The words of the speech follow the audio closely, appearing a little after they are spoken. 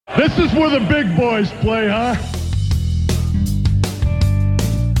This is where the big boys play, huh?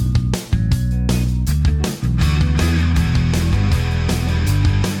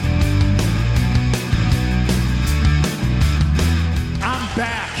 I'm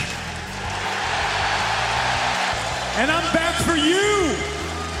back. And I'm back for you.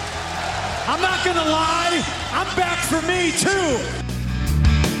 I'm not gonna lie, I'm back for me too.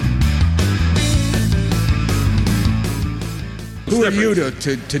 Who are you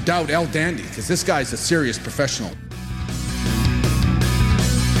to doubt El Dandy? Because this guy's a serious professional.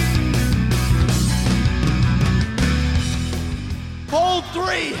 Hold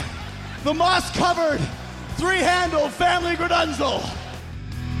 3, the moss-covered, 3-handled family Gradunzel.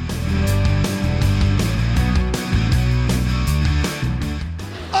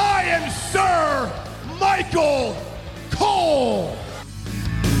 I am Sir Michael Cole.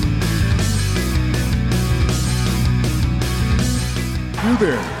 You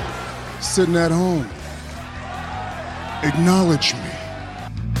there, sitting at home. Acknowledge me.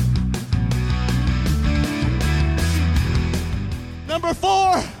 Number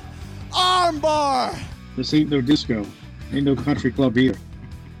 4, armbar. This ain't no disco. Ain't no country club either.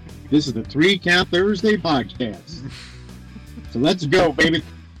 This is the 3 Count Thursday podcast. So let's go, baby.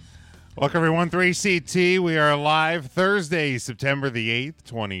 Welcome, everyone. 3CT. We are live Thursday, September the 8th,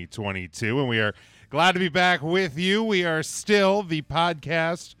 2022, and we are glad to be back with you. We are still the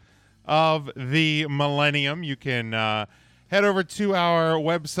podcast of the millennium. You can head over to our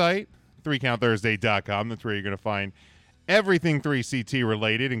website, 3countthursday.com. That's where you're going to find everything 3CT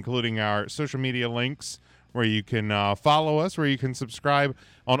related, including our social media links, where you can follow us, where you can subscribe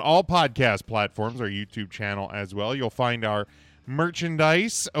on all podcast platforms, our YouTube channel as well. You'll find our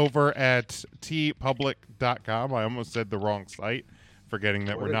merchandise over at tpublic.com. I almost said the wrong site, forgetting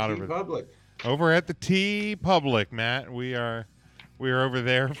that we're not over at the TeePublic, Matt. We are over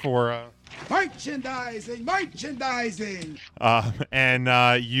there for Merchandising.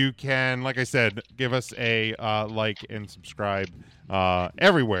 And you can, like I said, give us a like and subscribe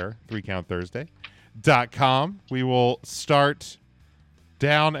everywhere. 3countthursday.com. We will start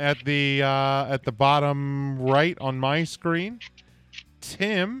down at the bottom right on my screen.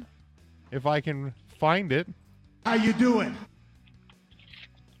 Tim, if I can find it. How you doing?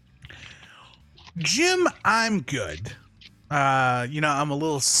 Jim, I'm good. I'm a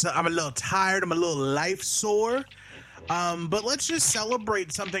little tired. I'm a little life sore. But let's just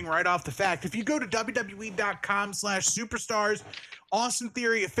celebrate something right off the fact. If you go to WWE.com/superstars, Austin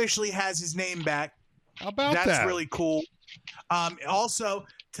Theory officially has his name back. How about that? That's really cool. Also,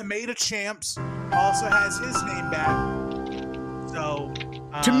 Tomato Champs also has his name back. So,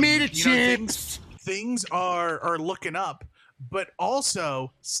 Tomato Champs. Things are looking up, but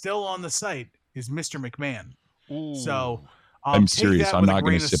also still on the site is Mr. McMahon. Ooh. So I'm serious. I'm not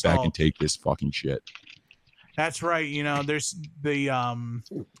going to sit back and take this fucking shit. That's right. There's the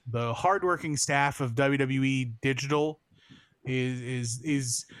hardworking staff of WWE Digital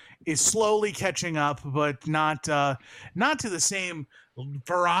is slowly catching up, but not to the same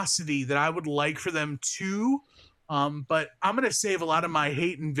ferocity that I would like for them to. But I'm going to save a lot of my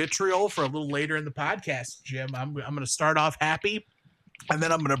hate and vitriol for a little later in the podcast, Jim. I'm going to start off happy, and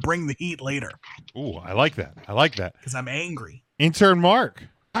then I'm going to bring the heat later. Ooh, I like that. Because I'm angry. Intern Mark.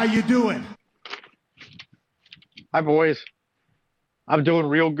 How you doing? Hi, boys. I'm doing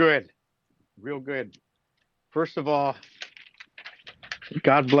real good. Real good. First of all,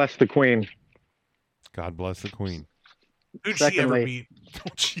 God bless the Queen. God bless the Queen. Who'd she ever beat?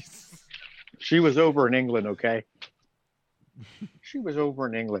 Oh, jeez. She was over in England, okay? She was over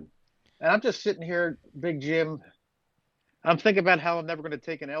in England. And I'm just sitting here, Big Jim. I'm thinking about how I'm never going to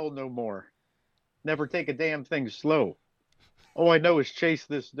take an L no more. Never take a damn thing slow. All I know is chase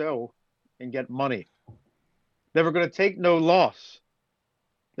this dough and get money. Never going to take no loss.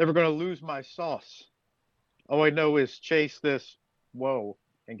 Never going to lose my sauce. All I know is chase this woe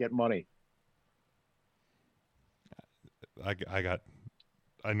and get money. I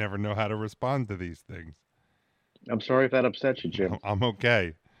never know how to respond to these things. I'm sorry if that upsets you, Jim. I'm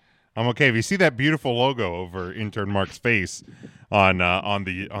okay. If you see that beautiful logo over Intern Mark's face on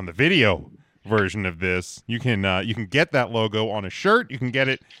the video version of this, you can get that logo on a shirt. You can get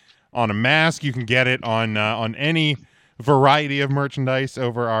it on a mask. You can get it on any variety of merchandise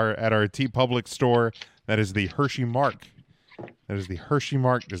over at our TeePublic store. That is the Hershey Mark. That is the Hershey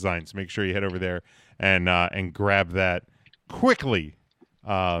Mark design. So make sure you head over there and grab that quickly.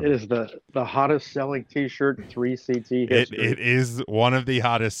 It is the hottest selling T-shirt in 3CT history. It is one of the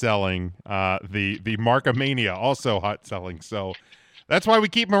hottest selling. The Markamania also hot selling. So that's why we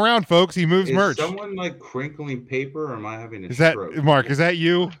keep him around, folks. He moves merch. Is someone like crinkling paper, or am I having a is stroke? That Mark? Is that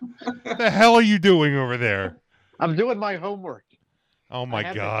you? What the hell are you doing over there? I'm doing my homework. Oh my I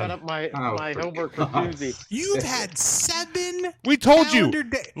had God! to cut up my homework for Tuesday. You've had 7. We told you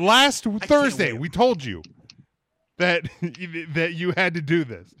day. last can't Thursday. wait. We told you that that you had to do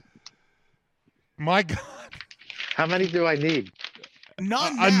this. My God! How many do I need?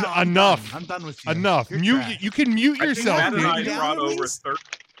 None now. I'm enough. done. I'm done with you. Enough. You're Mute. trash. You can mute yourself. Matt and I dude. brought over 30.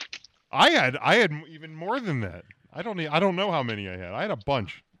 I had even more than that. I don't know how many I had. I had a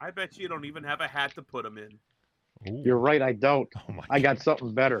bunch. I bet you don't even have a hat to put them in. Ooh. You're right, I don't. Oh my I got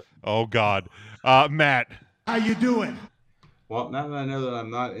something better. Oh God, Matt. How you doing? Well, now that I know that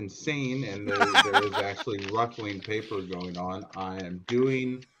I'm not insane and there is actually ruffling paper going on, I am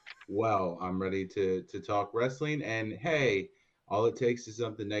doing well. I'm ready to talk wrestling. And hey, all it takes is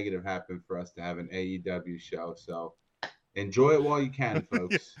something negative happen for us to have an AEW show. So enjoy it while you can,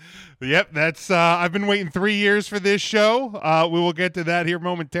 folks. Yep, that's. I've been waiting 3 years for this show. We will get to that here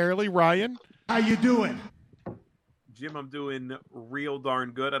momentarily. Ryan, How you doing? Jim, I'm doing real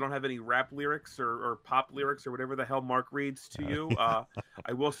darn good. I don't have any rap lyrics or pop lyrics or whatever the hell Mark reads to you. I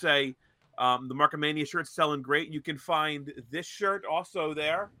will say the Markomania shirt's selling great. You can find this shirt also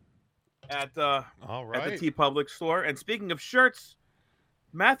there at the T Public store. And speaking of shirts,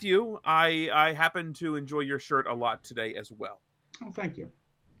 Matthew, I happen to enjoy your shirt a lot today as well. Oh, thank you.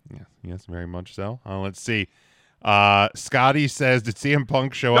 yes, very much so. Let's see. Scotty says, "Did CM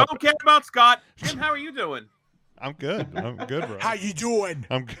Punk show up?" Don't care about Scott. Jim, how are you doing? I'm good. I'm good, bro. How you doing?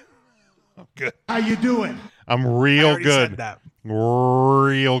 I'm good. How you doing? I'm real I already good. said that.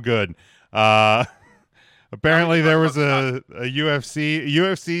 Real good. Apparently there was a UFC.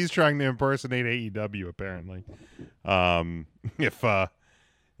 UFC's trying to impersonate AEW. Apparently,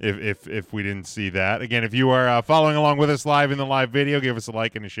 if we didn't see that again, if you are following along with us live in the live video, give us a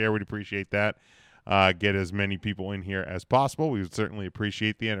like and a share. We'd appreciate that. Get as many people in here as possible. We would certainly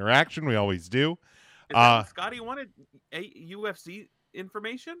appreciate the interaction. We always do. Is that what Scotty wanted UFC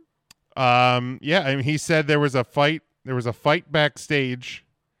information? Yeah, I mean, he said there was a fight backstage,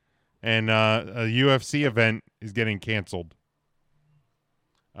 and a UFC event is getting canceled.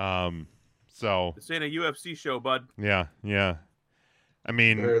 So This ain't a UFC show, bud. yeah. I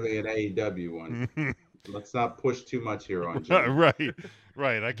mean, Barely an AEW one. Let's not push too much here on Jim.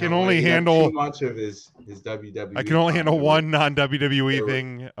 right. I can No, only he got handle too much of his WWE. I can only handle one There non-WWE were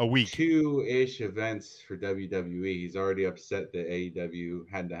thing a week. 2-ish events for WWE. He's already upset that AEW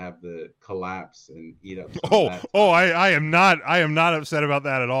had to have the collapse and eat up. I am not upset about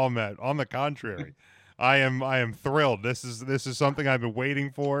that at all, Matt. On the contrary, I am thrilled. This is something I've been waiting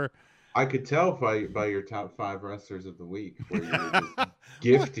for. I could tell by your top 5 wrestlers of the week, where you're just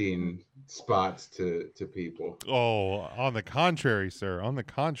gifting spots to people. Oh, on the contrary, sir. On the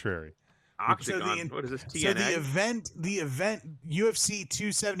contrary. Octagon. What is this? TNA? So the event UFC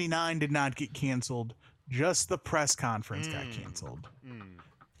 279 did not get canceled. Just the press conference got canceled.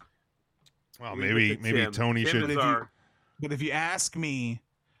 Well, maybe Tony should. But if you ask me,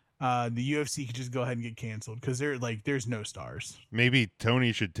 the UFC could just go ahead and get canceled because there's no stars. Maybe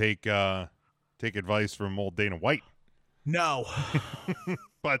Tony should take advice from old Dana White. No,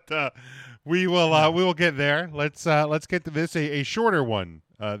 but we will get there. Let's get to this a shorter one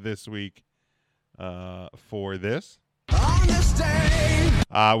this week for this.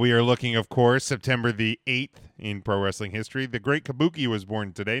 We are looking, of course, September the 8th in pro wrestling history. The Great Kabuki was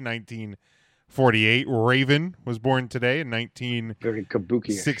born today, 1948. Raven was born today in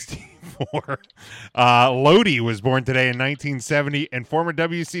 1964. Lodi was born today in 1970, and former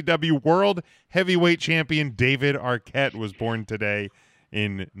WCW World Heavyweight Champion David Arquette was born today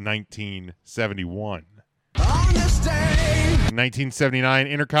in 1971. 1979,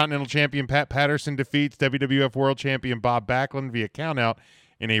 Intercontinental Champion Pat Patterson defeats WWF World Champion Bob Backlund via countout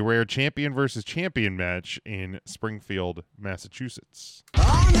in a rare champion versus champion match in Springfield, Massachusetts.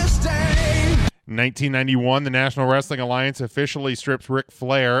 1991, the National Wrestling Alliance officially strips Ric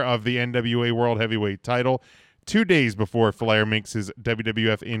Flair of the NWA World Heavyweight title 2 days before Flair makes his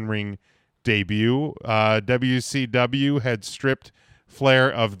WWF in-ring debut. WCW had stripped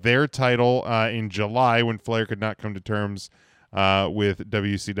Flair of their title in July when Flair could not come to terms with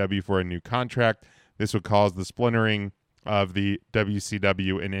WCW for a new contract. This would cause the splintering of the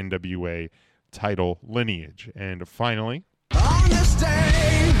WCW and NWA title lineage. And finally,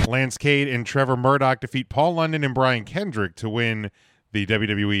 Lance Cade and Trevor Murdoch defeat Paul London and Brian Kendrick to win the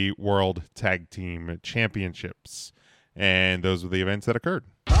WWE World Tag Team Championships. And those were the events that occurred.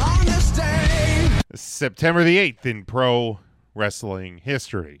 September the 8th in pro wrestling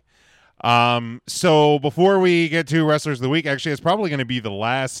history. So before we get to Wrestlers of the Week, actually, it's probably going to be the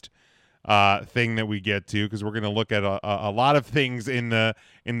last thing that we get to, because we're going to look at a lot of things in the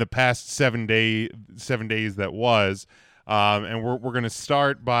past 7 days that was, and we're going to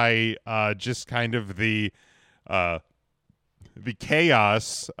start by just kind of the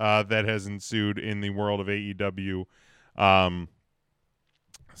chaos that has ensued in the world of AEW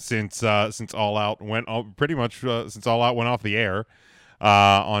since All Out went since All Out went off the air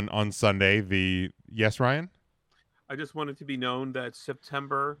on Sunday. Yes, Ryan? I just wanted to be known that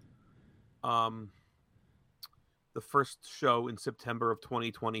September, the first show in September of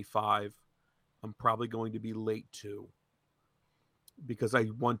 2025, I'm probably going to be late to, because I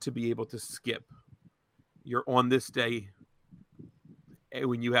want to be able to skip. You're on this day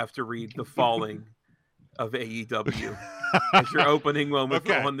when you have to read the falling of AEW as your opening moment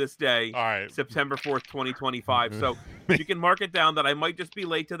on this day, all right, September 4th, 2025. So you can mark it down that I might just be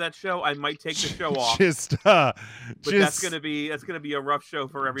late to that show. I might take the show off. But that's gonna be a rough show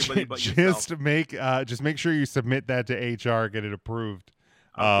for everybody but yourself. Just make sure you submit that to HR, get it approved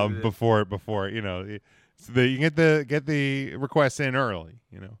before so that you get the requests in early,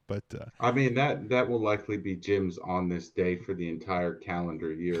 But I mean that will likely be Jim's on this day for the entire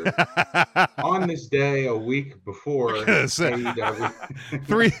calendar year. On this day, a week before AEW.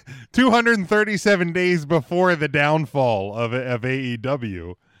 237 days before the downfall of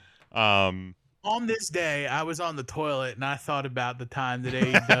AEW. On this day, I was on the toilet and I thought about the time that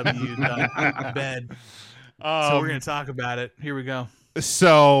AEW done bed. So we're gonna talk about it. Here we go.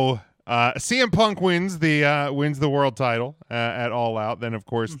 So. CM Punk wins the world title at All Out. Then, of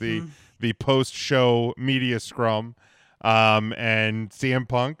course, the post-show media scrum, and CM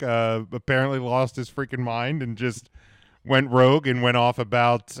Punk apparently lost his freaking mind and just went rogue and went off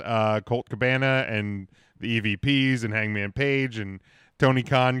about Colt Cabana and the EVPs and Hangman Page, and Tony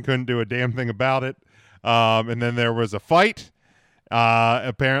Khan couldn't do a damn thing about it. And then there was a fight,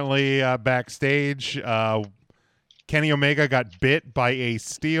 apparently backstage. Kenny Omega got bit by a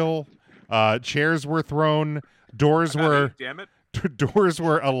steel. Chairs were thrown. Doors were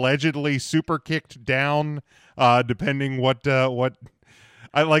allegedly super kicked down. Depending what I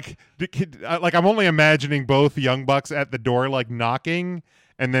like. I'm only imagining both Young Bucks at the door, like knocking,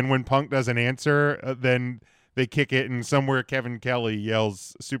 and then when Punk doesn't answer, then they kick it, and somewhere Kevin Kelly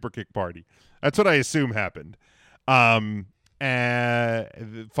yells "Super Kick Party." That's what I assume happened. And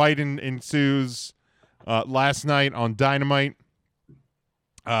the fight ensues. Last night on Dynamite,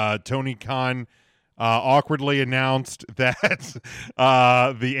 Tony Khan awkwardly announced that the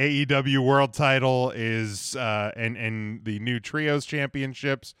AEW World Title is and the new Trios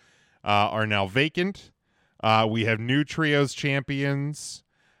Championships are now vacant. We have new Trios Champions,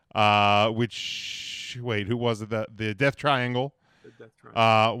 who was it? The Death Triangle.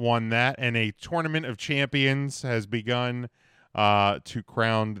 Won that, and a Tournament of Champions has begun to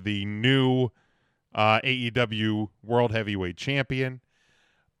crown the new AEW World Heavyweight Champion.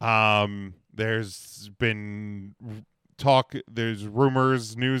 There's been talk, there's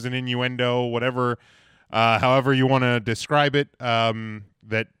rumors, news and innuendo, whatever, however you want to describe it,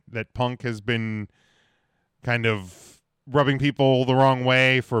 that Punk has been kind of rubbing people the wrong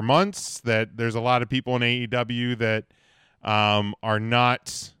way for months, that there's a lot of people in AEW that are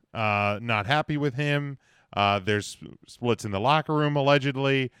not happy with him. There's splits in the locker room,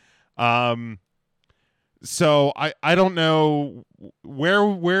 allegedly. So I don't know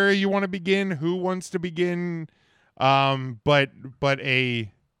where you want to begin, who wants to begin, but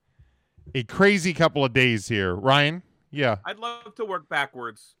a crazy couple of days here. Ryan? Yeah. I'd love to work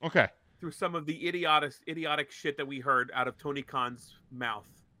backwards. Okay. Through some of the idiotic shit that we heard out of Tony Khan's mouth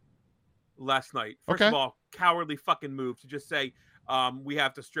last night. First of all, cowardly fucking move to just say we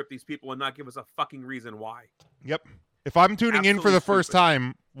have to strip these people and not give us a fucking reason why. Yep. If I'm tuning in for the first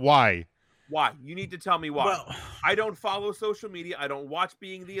time, why? Why? You need to tell me why. Well, I don't follow social media. I don't watch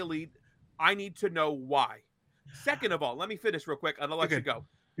Being the Elite. I need to know why. Second of all, let me finish real quick and I'll let you go.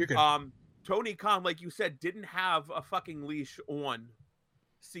 You're good. Tony Khan, like you said, didn't have a fucking leash on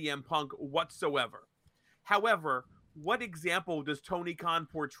CM Punk whatsoever. However, what example does Tony Khan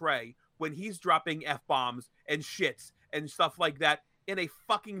portray when he's dropping F-bombs and shits and stuff like that in a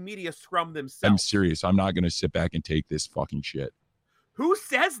fucking media scrum themselves? I'm serious. I'm not going to sit back and take this fucking shit. Who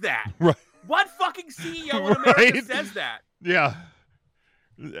says that? Right. What fucking CEO in America says that? Yeah.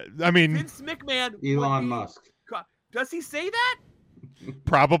 I mean, Vince McMahon. Elon Musk. Does he say that?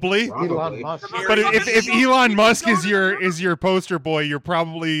 Probably. Elon Musk. But if Elon Musk is your poster boy, you're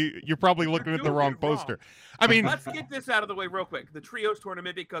probably looking at the wrong poster. I mean, let's get this out of the way real quick. The Trios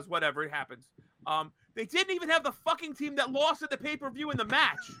tournament, because whatever, it happens. They didn't even have the fucking team that lost at the pay-per-view in the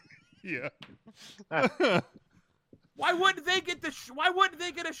match. Yeah. Why wouldn't they get a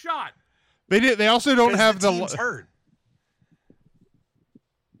shot? They also don't have the team's hurt.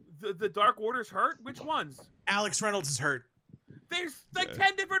 The Dark Order's hurt? Which ones? Alex Reynolds is hurt. There's like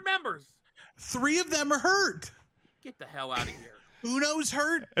 10 different members. 3 of them are hurt. Get the hell out of here. Uno's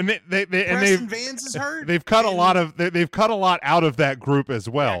hurt. And Preston Vance is hurt. They've cut a lot out of that group as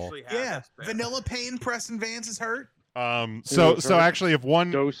well. Yeah. Vanilla Payne, Preston Vance is hurt. So actually, if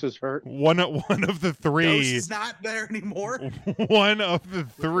Dose is hurt, one of the 3 Dose is not there anymore. One of the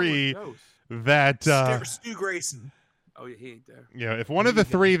 3 that Stu Grayson. Oh yeah, he ain't there. Yeah, if one of the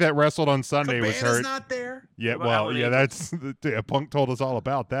 3 that wrestled on Sunday was hurt, not there. Yeah, well, yeah, that's Punk told us all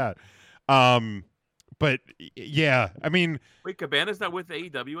about that. But yeah, I mean, wait, Cabana's not with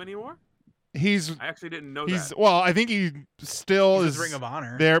AEW anymore? I actually didn't know that. Well, I think he still is Ring of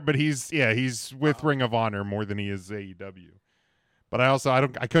Honor there, but he's with Ring of Honor more than he is AEW. But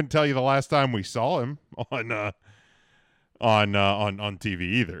I couldn't tell you the last time we saw him on TV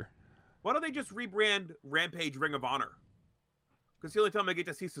either. Why don't they just rebrand Rampage Ring of Honor? Because the only time I get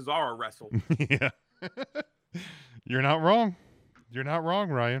to see Cesaro wrestle. Yeah, you're not wrong. You're not wrong,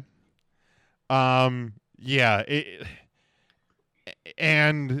 Ryan. Yeah,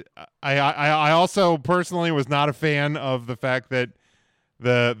 and I also personally was not a fan of the fact that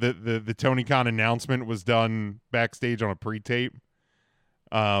the Tony Khan announcement was done backstage on a pre-tape.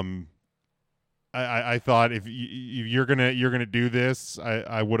 I thought if you're gonna do this,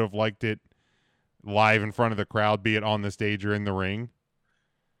 I would have liked it live in front of the crowd, be it on the stage or in the ring.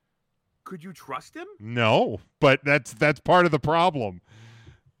 Could you trust him? No, but that's part of the problem.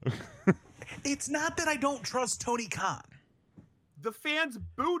 It's not that I don't trust Tony Khan. The fans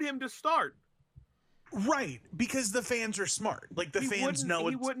booed him to start. Right, because the fans are smart. Like the fans know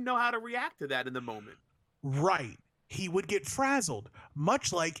he wouldn't know how to react to that in the moment. Right. He would get frazzled,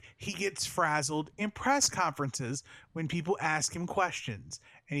 much like he gets frazzled in press conferences when people ask him questions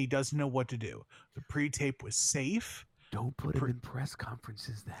and he doesn't know what to do. The pre-tape was safe. Don't put him in press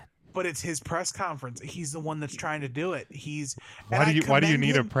conferences then. But it's his press conference. He's the one that's trying to do it. Why do you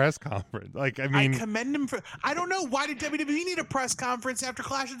need a press conference? Like, I mean, I commend him for. I don't know, why did WWE need a press conference after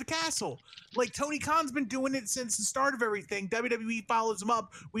Clash of the Castle? Like, Tony Khan's been doing it since the start of everything. WWE follows him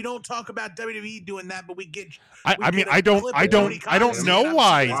up. We don't talk about WWE doing that, but we get. I don't know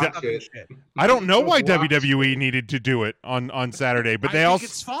why. I don't know why WWE needed to do it on Saturday, but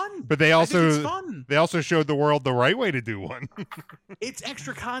it's fun. But they also showed the world the right way to do one. It's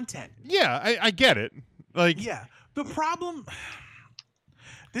extra content. Yeah, I get it. Like, yeah, the problem.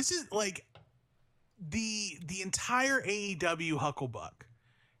 This is like the entire AEW hucklebuck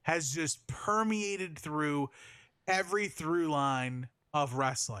has just permeated through every through line of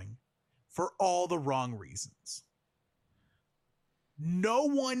wrestling for all the wrong reasons. No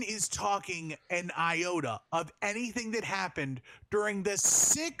one is talking an iota of anything that happened during the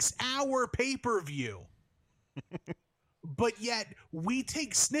 6-hour pay-per-view. But yet we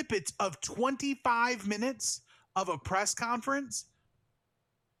take snippets of 25 minutes of a press conference,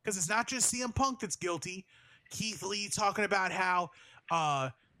 because it's not just CM Punk that's guilty. Keith Lee talking about how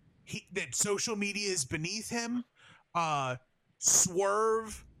that social media is beneath him.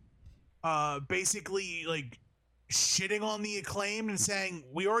 Swerve basically like shitting on the Acclaimed and saying,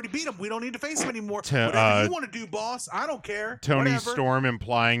 we already beat him. We don't need to face him anymore. Whatever you want to do, boss. I don't care. Tony Whatever. Storm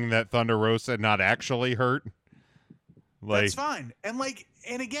implying that Thunder Rosa not actually hurt. Like, that's fine.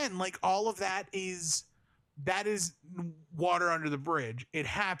 And again, like, all of that is water under the bridge. It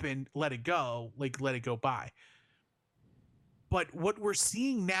happened. Let it go. Like, let it go by. But what we're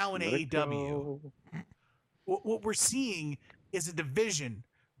seeing now in AEW, what we're seeing is a division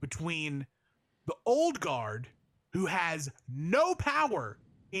between the old guard, who has no power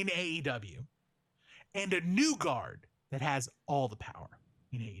in AEW, and a new guard that has all the power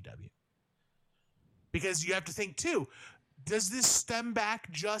in AEW. Because you have to think, too, does this stem back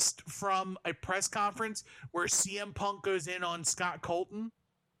just from a press conference where CM Punk goes in on Scott Colton?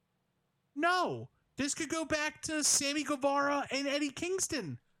 No. This could go back to Sammy Guevara and Eddie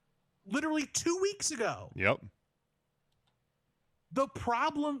Kingston literally 2 weeks ago. Yep. The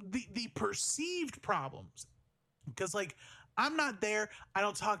problem, the perceived problems, because, like, I'm not there. I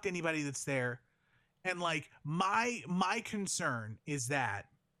don't talk to anybody that's there. And, like, my concern is that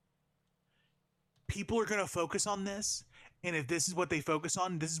people are going to focus on this, and if this is what they focus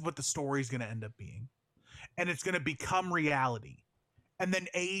on, this is what the story is going to end up being. And it's going to become reality. And then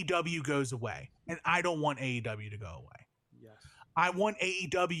AEW goes away. And I don't want AEW to go away. Yes. I want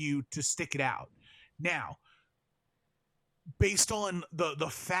AEW to stick it out. Now, based on the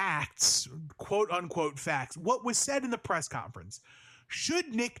facts, quote-unquote facts, what was said in the press conference,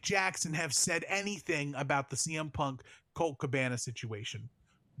 should Nick Jackson have said anything about the CM Punk Colt Cabana situation?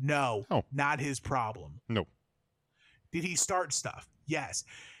 No, not his problem. No. Did he start stuff? Yes.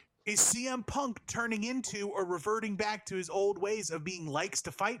 Is CM Punk turning into or reverting back to his old ways of being likes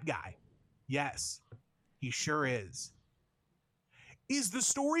to fight guy? Yes, he sure is. Is the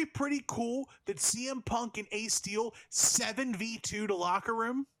story pretty cool that CM Punk and Ace Steel 7v2 to locker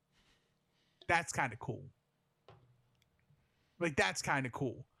room? That's kind of cool. Like, that's kind of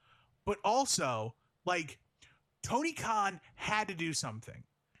cool. But also, like, Tony Khan had to do something.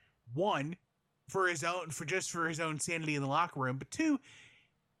 One, for his own sanity in the locker room. But two,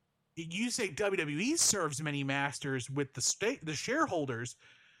 you say WWE serves many masters with the shareholders.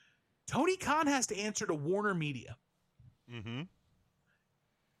 Tony Khan has to answer to Warner Media. Mm-hmm.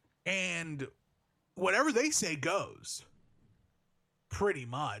 And whatever they say goes. Pretty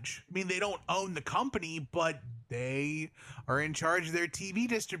much. I mean, they don't own the company, but they are in charge of their TV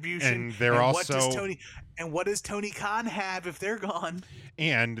distribution. And what does Tony Khan have if they're gone?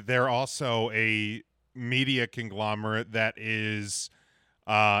 And they're also a media conglomerate that is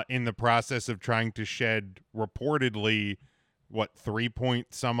in the process of trying to shed reportedly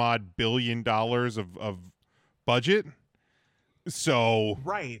 $3 billion of budget. So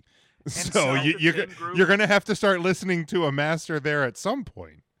right. So you're going to have to start listening to a master there at some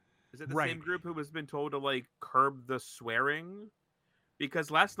point. Is it the same group who has been told to like curb the swearing? Because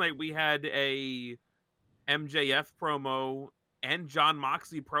last night we had a MJF promo and John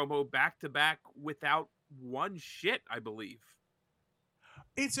Moxley promo back to back without one shit, I believe.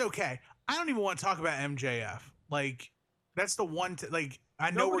 It's okay. I don't even want to talk about MJF. Like, that's the one.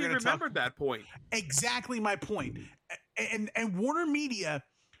 I know we're going to remember that point. Exactly my point. And Warner Media,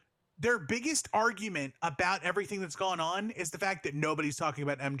 their biggest argument about everything that's gone on is the fact that nobody's talking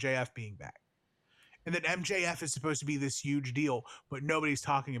about MJF being back. And that MJF is supposed to be this huge deal, but nobody's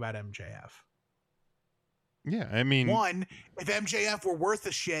talking about MJF. Yeah, I mean... One, if MJF were worth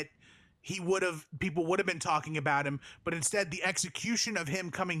a shit, people would have been talking about him, but instead the execution of him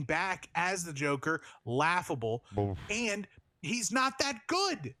coming back as the Joker, laughable. Oof. And he's not that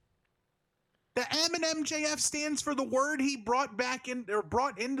good. The M in MJF stands for the word he brought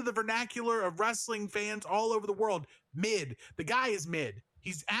into the vernacular of wrestling fans all over the world. Mid. The guy is mid.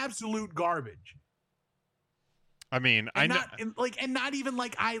 He's absolute garbage. I mean, not even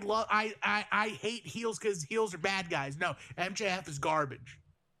like I hate heels because heels are bad guys. No, MJF is garbage.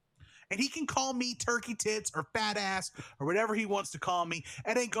 And he can call me turkey tits or fat ass or whatever he wants to call me.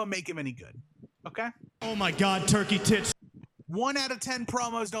 It ain't gonna make him any good. Okay? Oh my God, turkey tits. 1 out of 10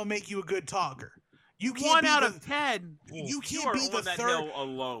 promos don't make you a good talker. You can't 1 be out of 10. You can't be the third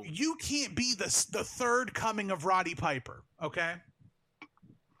alone. You can't be the third coming of Roddy Piper, okay?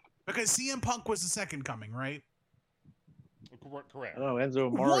 Because CM Punk was the second coming, right? Correct. Oh, Enzo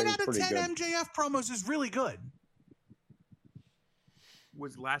Amore 1 out of pretty 10 good. MJF promos is really good.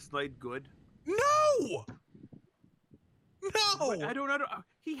 Was last night good? No. But I don't know.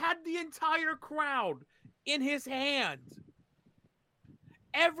 He had the entire crowd in his hands.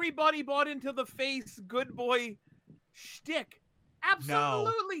 Everybody bought into the face good boy shtick.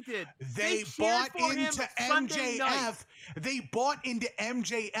 Absolutely did. They bought into MJF. They bought into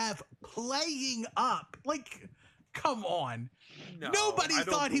MJF playing up. Like, come on. No, nobody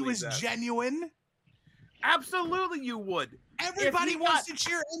thought he was genuine. Absolutely you would. Everybody wants to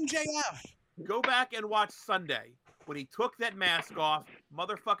cheer MJF. Go back and watch Sunday. When he took that mask off,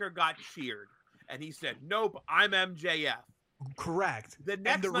 motherfucker got cheered. And he said, nope, I'm MJF. Correct. The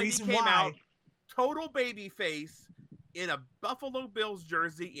next night he came out, total babyface, in a Buffalo Bills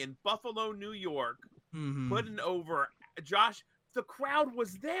jersey in Buffalo, New York, putting over Josh. The crowd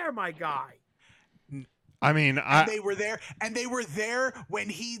was there, my guy. I mean, they were there, and they were there when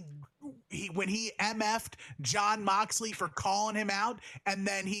he MF'd John Moxley for calling him out, and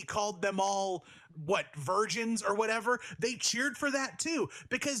then he called them all virgins or whatever. They cheered for that too,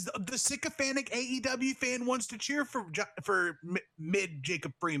 because the sycophantic AEW fan wants to cheer for mid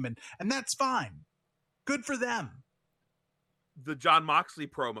Jacob Freeman, and that's fine. Good for them. The John Moxley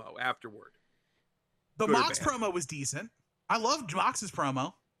promo afterward. The Mox promo was decent. I loved Mox's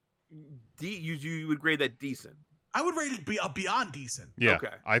promo. You would grade that decent. I would rate it beyond decent. Yeah. Okay.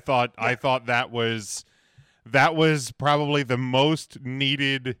 I thought that was probably the most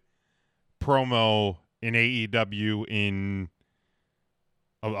needed promo in AEW in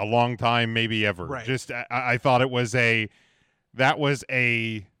a long time, maybe ever. Right. Just I thought it was a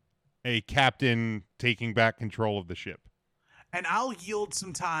captain taking back control of the ship. And I'll yield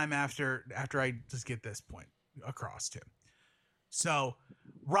some time after I just get this point across to. So,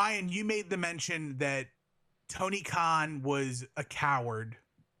 Ryan, you made the mention that Tony Khan was a coward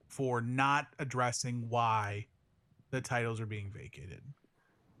for not addressing why the titles are being vacated.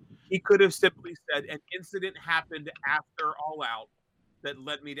 He could have simply said, an incident happened after All Out that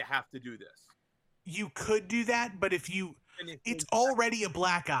led me to have to do this. You could do that, but it's already a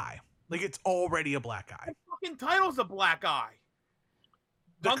black eye. Like, it's already a black eye. The fucking title's a black eye.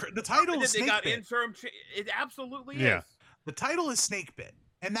 The title is They got Snakebit. interim. It absolutely is. The title is Snakebit,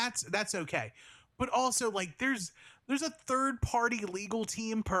 and that's okay. But also, like, there's a third-party legal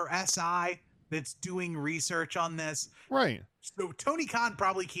team per SI that's doing research on this. Right. So Tony Khan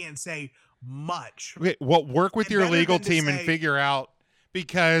probably can't say much. Okay, well, work with your legal team and figure out,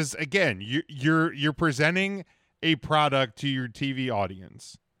 because again, you're presenting a product to your TV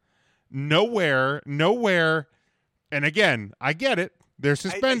audience. Nowhere, and again, I get it. They're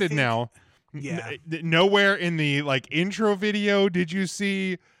suspended now. Yeah. Nowhere in the intro video did you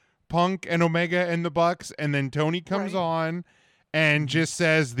see Punk and Omega and the Bucks, and then Tony comes on and just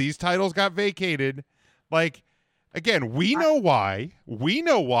says these titles got vacated. Like, again, we know why. We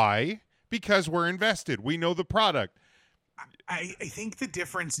know why, because we're invested. We know the product. I think the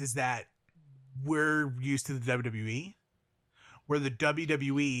difference is that we're used to the WWE, where the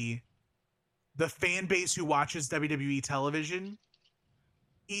WWE, the fan base who watches WWE television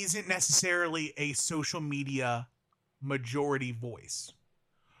isn't necessarily a social media majority voice.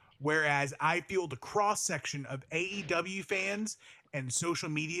 Whereas I feel the cross section of AEW fans and social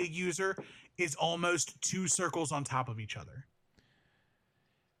media user is almost two circles on top of each other.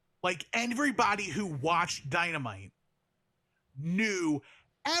 Like, everybody who watched Dynamite knew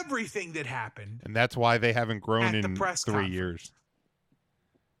everything that happened. And that's why they haven't grown in 3 years.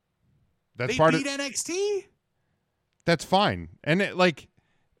 That's part of NXT. That's fine. And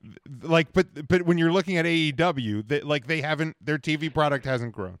but when you're looking at AEW, they haven't, their TV product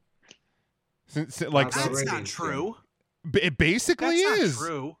hasn't grown. Since That's not true. It basically is. Not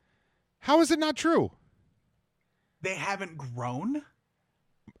true. How is it not true? They haven't grown.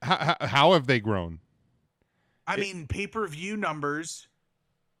 How have they grown? I mean, pay-per-view numbers.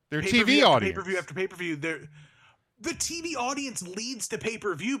 Their TV audience. Pay-per-view after pay-per-view. The TV audience leads to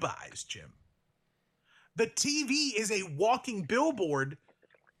pay-per-view buys, Jim. The TV is a walking billboard,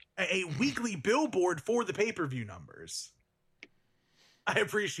 a weekly billboard for the pay-per-view numbers. I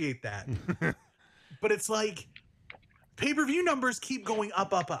appreciate that. But it's like, pay-per-view numbers keep going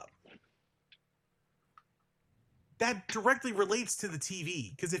up, up, up. That directly relates to the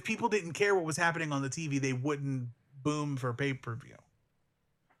TV, because if people didn't care what was happening on the TV, they wouldn't boom for pay-per-view.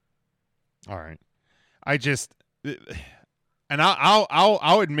 All right.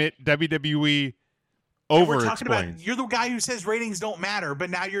 I'll admit WWE over-explains. You're the guy who says ratings don't matter, but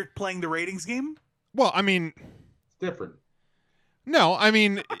now you're playing the ratings game? Well, I mean, it's different. No, I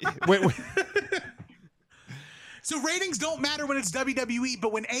mean, wait. So ratings don't matter when it's WWE,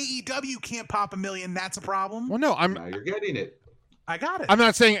 but when AEW can't pop 1 million, that's a problem? Well, no, now you're getting it. I got it. I'm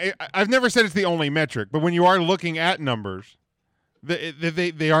not saying, I've never said it's the only metric, but when you are looking at numbers,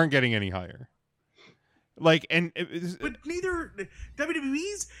 they aren't getting any higher. But neither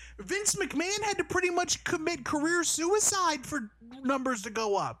WWE's Vince McMahon had to pretty much commit career suicide for numbers to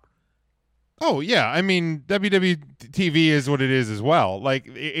go up. Oh yeah, I mean WWE is what it is as well. Like,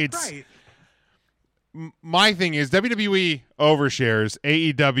 it's right. My thing is WWE overshares,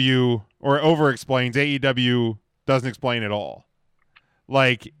 AEW or over-explains. AEW doesn't explain at all.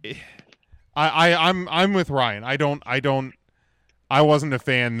 Like, I'm with Ryan. I wasn't a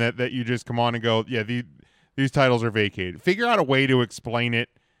fan that you just come on and go, yeah, these titles are vacated. Figure out a way to explain it.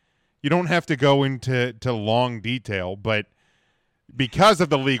 You don't have to go into long detail, but because of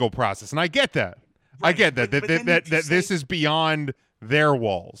the legal process, and I get that. Right. I get that that this is beyond their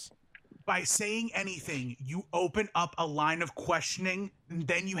walls. By saying anything, you open up a line of questioning, and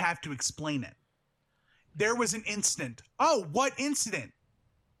then you have to explain it. There was an incident. Oh, what incident?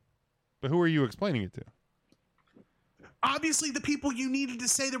 But who are you explaining it to? Obviously, the people you needed to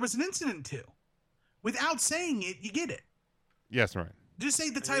say there was an incident to. Without saying it, you get it. Yes, right. Just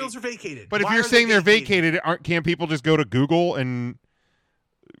say the titles are vacated. But if you're saying they're vacated, can't people just go to Google and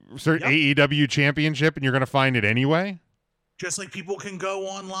search AEW Championship and you're going to find it anyway? Just like people can go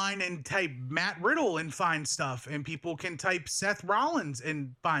online and type Matt Riddle and find stuff, and people can type Seth Rollins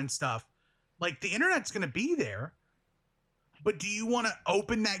and find stuff. Like, the internet's going to be there. But do you want to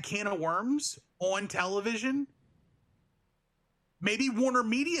open that can of worms on television? Maybe Warner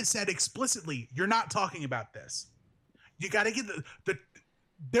Media said explicitly, you're not talking about this. You got to get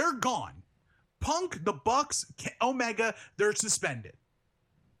they're gone. Punk, the Bucks, Omega, they're suspended.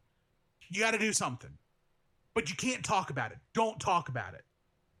 You got to do something. But you can't talk about it. Don't talk about it.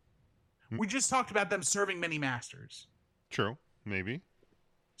 We just talked about them serving many masters. True. Maybe.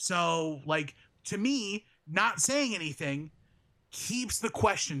 So, like, to me, not saying anything keeps the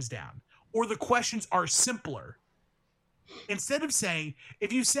questions down, or the questions are simpler. Instead of saying,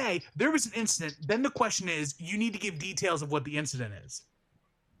 if you say there was an incident, then the question is you need to give details of what the incident is.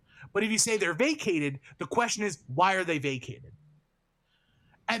 But if you say they're vacated, the question is, why are they vacated?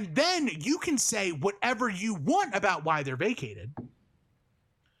 And then you can say whatever you want about why they're vacated.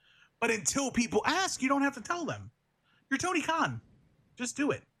 But until people ask, you don't have to tell them. You're Tony Khan. Just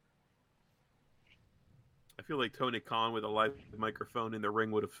do it. I feel like Tony Khan with a live microphone in the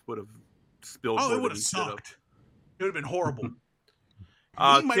ring would have spilled. Oh, more it would than have he should have. sucked. It would have been horrible. He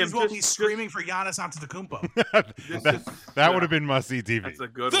might Tim, as well be screaming for Giannis Antetokounmpo. that would have been must-see TV. That's a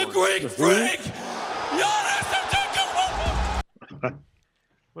good The one. Greek Freak! Giannis Antetokounmpo!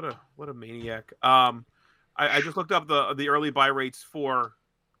 What a maniac. I just looked up the early buy rates for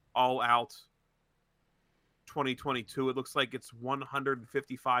All Out 2022. It looks like it's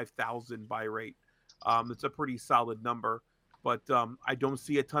 155,000 buy rate. It's a pretty solid number, but I don't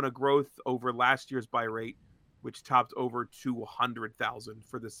see a ton of growth over last year's buy rate, which topped over 200,000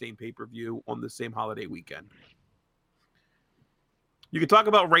 for the same pay-per-view on the same holiday weekend. You can talk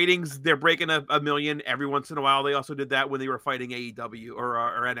about ratings. They're breaking a million every once in a while. They also did that when they were fighting AEW or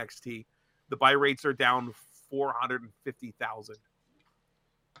NXT. The buy rates are down 450,000.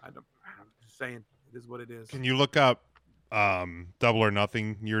 I'm just saying, it is what it is. Can you look up Double or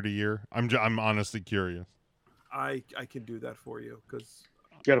Nothing year to year? I'm honestly curious. I can do that for you because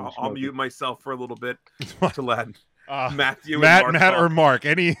I'll mute myself for a little bit to let Matthew, Matt, and Mark or Mark.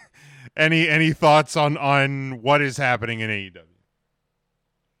 Any thoughts on what is happening in AEW?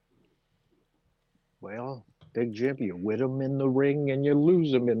 Well, Big Jim, you win them in the ring and you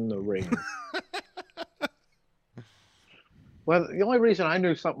lose them in the ring. Well, the only reason I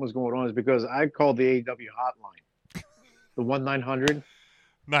knew something was going on is because I called the AEW hotline, the 1-900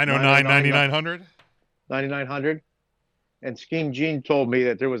 909-9900 9900, and Scheme Gene told me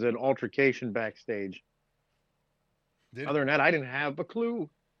that there was an altercation backstage. Other than that, I didn't have a clue.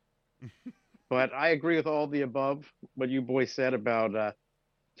 But I agree with all the above what you boys said about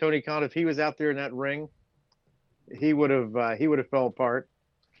Tony Khan. If he was out there in that ring, he would have fell apart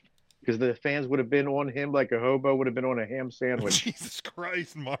because the fans would have been on him like a hobo would have been on a ham sandwich. Jesus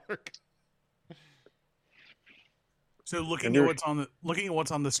Christ, Mark. So looking at what's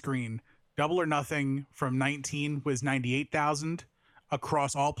on the screen, Double or Nothing from 19 was 98,000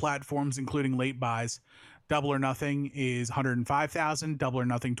 across all platforms, including late buys. Double or Nothing is 105,000. Double or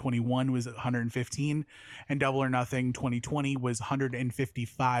Nothing 21 was 115, and Double or Nothing 2020 was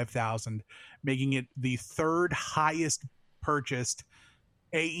 155,000, making it the third highest purchased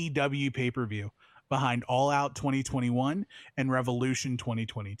AEW pay-per-view behind All Out 2021 and Revolution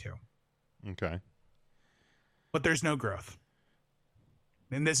 2022. Okay. But there's no growth.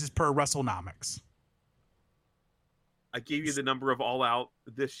 And this is per WrestleNomics. I gave you the number of All Out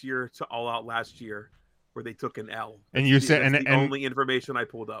this year to All Out last year, where they took an L. And you said, that's the only information I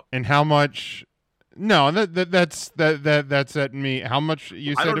pulled up. And how much? No, that's at me. How much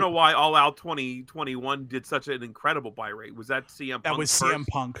you said? I don't know why All Out 2021 did such an incrable buy rate. Was that CM Punk? That was first? CM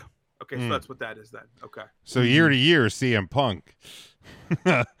Punk. Okay, so that's what that is then. Okay. So year to year, CM Punk.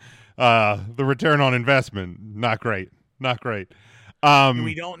 The return on investment, not great.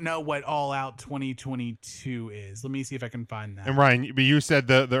 We don't know what All Out 2022 is. Let me see if I can find that. And Ryan, but you said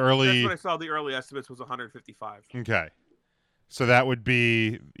the early. That's what I saw. The early estimates was 155. Okay, so that would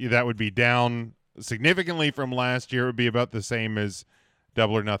be down significantly from last year. It would be about the same as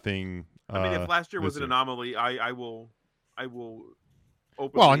Double or Nothing. I mean, if last year was an anomaly, I will.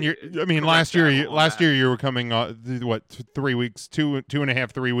 Well, and last year you were coming 3 weeks,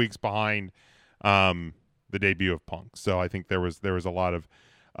 2.5, 3 weeks behind the debut of Punk. So I think there was a lot of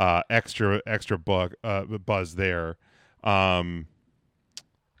extra buzz there.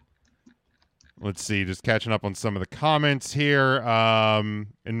 Let's see, just catching up on some of the comments here. And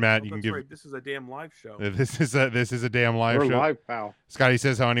Matt, you can give. Right. This is a damn live show. This is a damn live show. We're live, pal. Scotty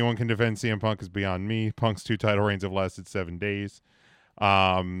says how anyone can defend CM Punk is beyond me. Punk's 2 title reigns have lasted 7 days.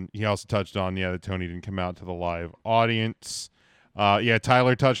 He also touched on that Tony didn't come out to the live audience.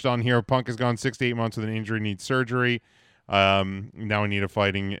 Tyler touched on here. Punk has gone 6 to 8 months with an injury, needs surgery. Now we need a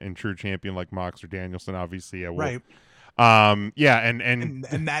fighting and true champion like Mox or Danielson. Obviously, right. And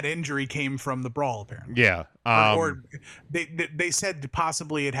that injury came from the brawl, apparently. Yeah. Or they said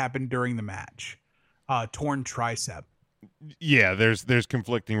possibly it happened during the match. Torn tricep. Yeah, there's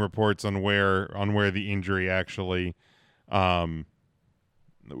conflicting reports on where the injury actually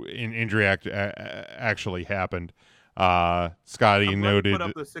actually happened. Scotty noted put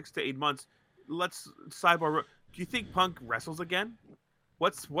up the 6 to 8 months. Let's sidebar. Do you think Punk wrestles again?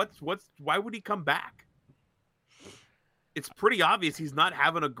 Why would he come back? it's pretty obvious he's not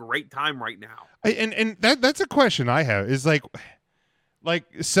having a great time right now. And that's a question I have is like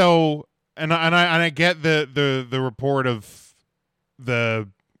so, and I get the report of the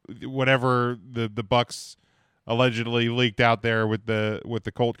whatever the Bucks allegedly leaked out there with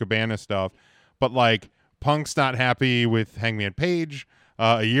the Colt Cabana stuff, but like Punk's not happy with Hangman Page.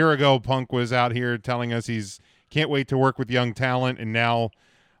 A year ago, Punk was out here telling us he's can't wait to work with young talent, and now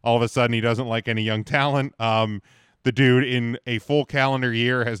all of a sudden he doesn't like any young talent. The dude in a full calendar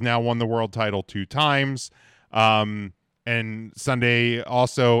year has now won the world title 2 times. And Sunday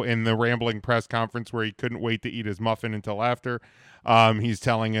also in the rambling press conference where he couldn't wait to eat his muffin until after, he's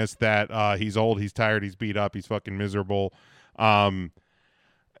telling us that he's old, he's tired, he's beat up, he's fucking miserable. Like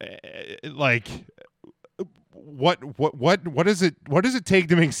what does it take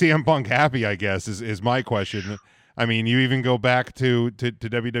to make CM Punk happy, I guess is my question. I mean, you even go back to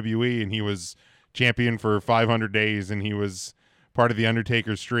WWE and he was champion for 500 days and he was part of the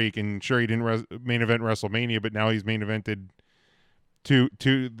Undertaker's streak, and sure he didn't main event WrestleMania, but now he's main evented to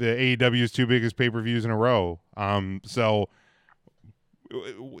the AEW's 2 biggest pay-per-views in a row. So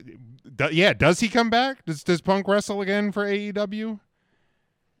does he come back? Does Punk wrestle again for AEW?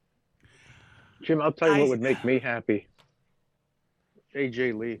 Jim, I'll tell you what would make me happy.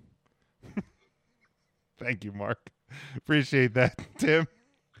 AJ Lee. Thank you, Mark. Appreciate that, Tim.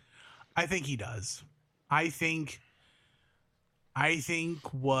 I think he does. I think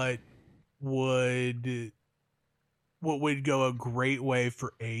what would go a great way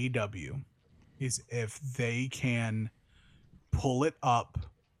for AEW is if they can pull it up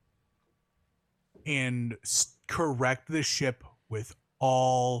and correct the ship with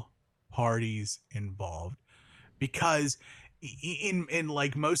all parties involved, because in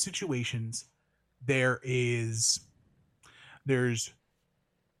like most situations there is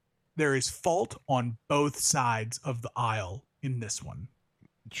fault on both sides of the aisle in this one.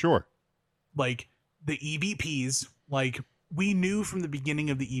 Sure. Like the EVPs, like we knew from the beginning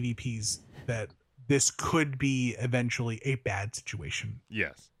of the EVPs that this could be eventually a bad situation.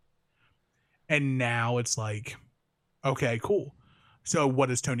 Yes. And now it's like, okay, cool. So what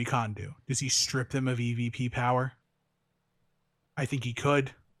does Tony Khan do? Does he strip them of EVP power? I think he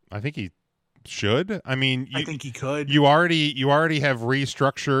could. I think he should. I mean, I think he could. You already have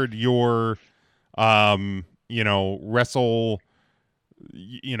restructured your wrestle,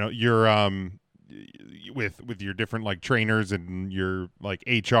 your with your different like trainers and your like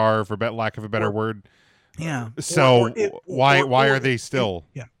HR for lack of a better word. Yeah. So why are they still?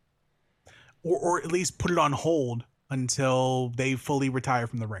 Yeah. Or at least put it on hold until they fully retire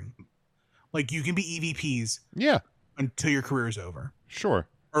from the ring. Like you can be EVPs. Yeah. Until your career is over. Sure.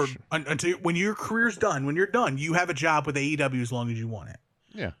 Or until when your career's done, when you're done, you have a job with AEW as long as you want it.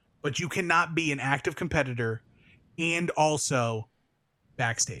 Yeah. But you cannot be an active competitor and also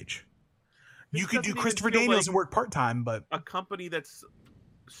backstage. You could do Christopher Daniels and work part-time, but a company that's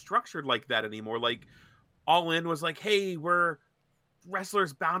structured like that anymore. Like All In was like, hey, we're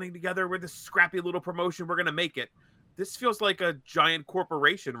wrestlers bounding together. We're this scrappy little promotion. We're going to make it. This feels like a giant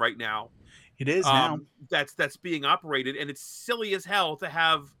corporation right now. It is now. That's being operated, and it's silly as hell to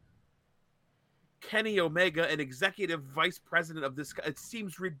have Kenny Omega, an executive vice president of this. It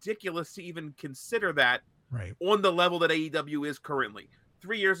seems ridiculous to even consider that on the level that AEW is currently.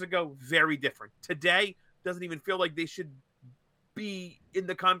 3 years ago, very different. Today, doesn't even feel like they should be in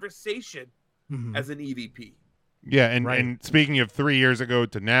the conversation as an EVP. Yeah, and speaking of 3 years ago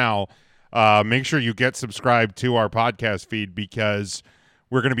to now, make sure you get subscribed to our podcast feed because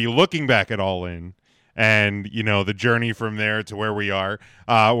we're going to be looking back at All In and, the journey from there to where we are.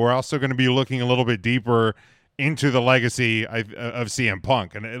 We're also going to be looking a little bit deeper into the legacy of CM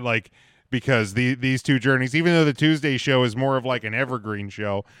Punk. And because these two journeys, even though the Tuesday show is more of like an evergreen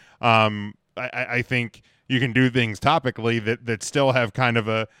show, I think you can do things topically that still have kind of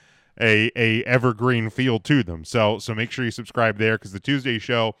a evergreen feel to them. So make sure you subscribe there because the Tuesday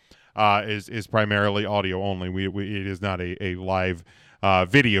show is primarily audio only. It is not a live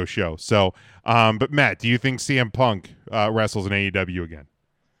video show. So, but Matt, do you think CM Punk wrestles in AEW again?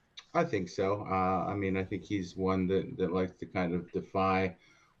 I think so. I mean, I think he's one that likes to kind of defy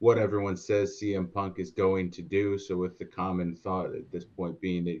what everyone says CM Punk is going to do. So with the common thought at this point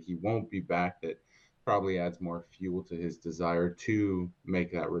being that he won't be back, that probably adds more fuel to his desire to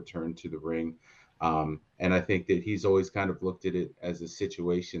make that return to the ring. And I think that he's always kind of looked at it as a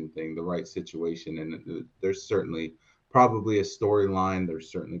situation thing, the right situation. And there's certainly probably a storyline.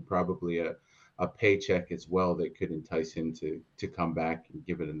 There's certainly probably a paycheck as well that could entice him to come back and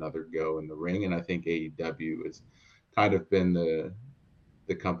give it another go in the ring. And I think AEW has kind of been the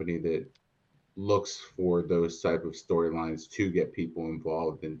company that looks for those type of storylines to get people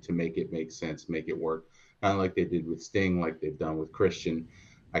involved and to make it make sense, make it work. Kind of like they did with Sting, like they've done with Christian.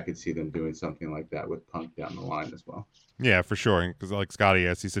 I could see them doing something like that with Punk down the line as well. Yeah, for sure. Because like Scotty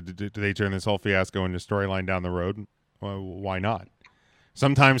asked, he said, do they turn this whole fiasco into storyline down the road? Well, why not?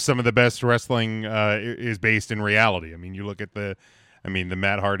 Sometimes some of the best wrestling is based in reality. I mean, you look at the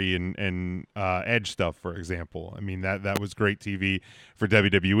Matt Hardy and Edge stuff, for example. I mean, that was great TV for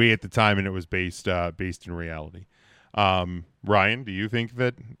WWE at the time, and it was based in reality. Ryan, do you think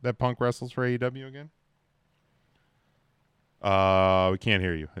that Punk wrestles for AEW again? We can't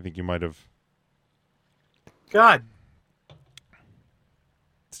hear you. I think you might have. God.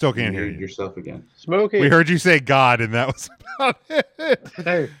 Still can't hear you. Yourself again. Smokey. We heard you say God, and that was about it.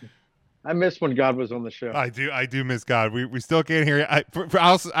 Hey, I missed when God was on the show. I do miss God. We still can't hear you.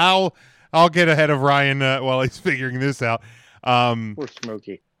 I'll get ahead of Ryan while he's figuring this out. Poor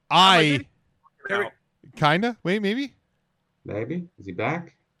Smokey. Kinda. Wait, maybe. Maybe. Is he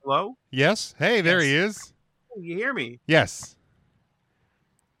back? Hello? Yes. Hey, there he is. Can you hear me? Yes.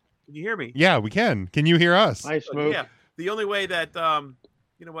 Can you hear me? Yeah, we can. Can you hear us? Hi, Smoke. Yeah. The only way that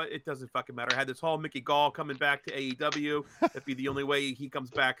you know what? It doesn't fucking matter. I had this whole Mickey Gall coming back to AEW. That'd be the only way he comes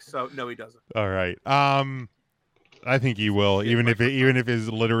back. So no, he doesn't. All right. I think he will, even if it's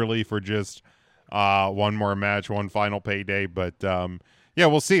literally for just one more match, one final payday. But yeah,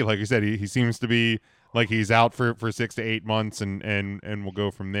 we'll see. Like I said, he seems to be like he's out for 6 to 8 months, and we'll go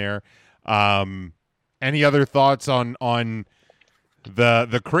from there. Any other thoughts on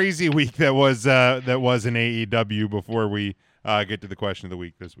the crazy week that was in AEW before we get to the question of the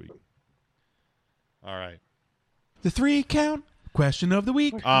week this week? All right. The 3 count question of the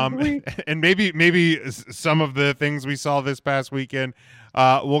week. And maybe some of the things we saw this past weekend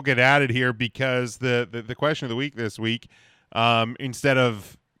we'll get added here, because the question of the week this week, instead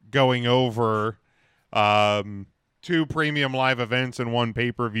of going over 2 premium live events and 1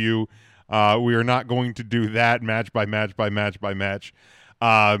 pay-per-view, we are not going to do that match by match by match by match.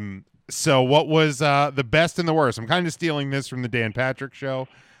 So what was the best and the worst? I'm kind of stealing this from the Dan Patrick show.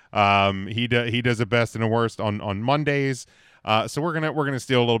 He does a best and a worst on Mondays. So we're gonna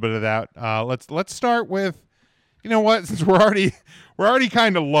steal a little bit of that. Let's start with, you know what? Since we're already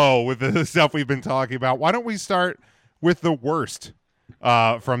kind of low with the stuff we've been talking about, why don't we start with the worst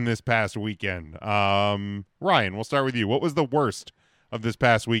from this past weekend? Ryan, we'll start with you. What was the worst of this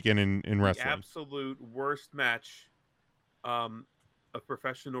past weekend in wrestling? The absolute worst match of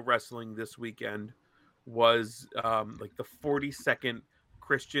professional wrestling this weekend was like the 42nd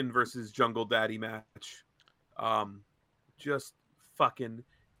Christian versus Jungle Daddy match. Just fucking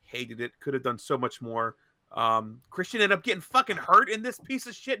hated it. Could have done so much more. Christian ended up getting fucking hurt in this piece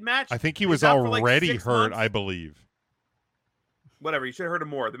of shit match. I think he was already hurt, I believe. Whatever, you should have heard him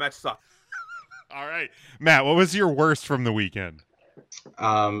more. The match sucked. All right. Matt, what was your worst from the weekend?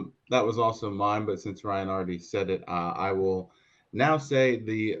 That was also mine, but since Ryan already said it, I will now say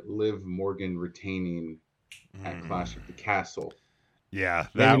the Liv Morgan retaining at Clash of the Castle. Yeah,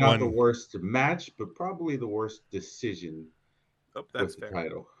 maybe not the worst match, but probably the worst decision. Oh, that's with the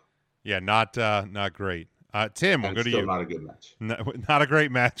title. Yeah, not great. Tim, we'll go to you. Not a good match. Not a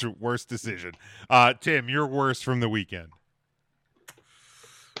great match. Worst decision. Tim, your worst from the weekend.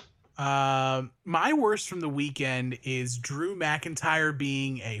 My worst from the weekend is Drew McIntyre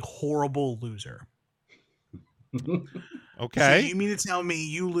being a horrible loser. Okay. So you mean to tell me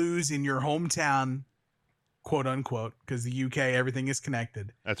you lose in your hometown, quote unquote, because the UK, everything is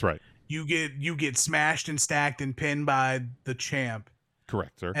connected. That's right. You get smashed and stacked and pinned by the champ.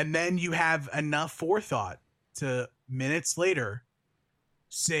 Correct, sir. And then you have enough forethought to minutes later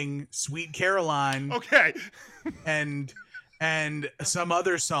sing Sweet Caroline. Okay. and some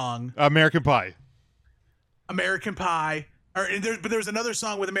other song. American Pie. But there was another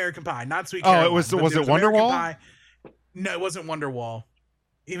song with American Pie, not Sweet Caroline. Was it Wonderwall? No, it wasn't Wonderwall.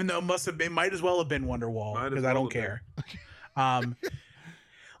 Even though it might as well have been Wonderwall, because I don't care.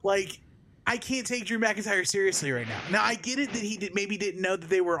 Like, I can't take Drew McIntyre seriously right now. Now I get it that he didn't know that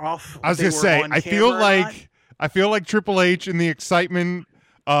they were off. I was gonna say, I feel like Triple H in the excitement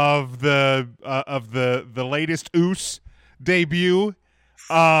of the latest Oos debut.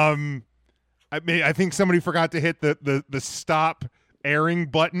 I think somebody forgot to hit the stop airing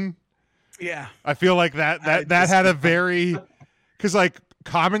button. Yeah, I feel like that had a very, because like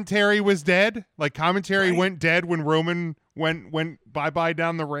commentary was dead. Like commentary went dead when Roman went bye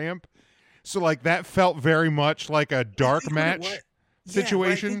down the ramp. So like that felt very much like a dark match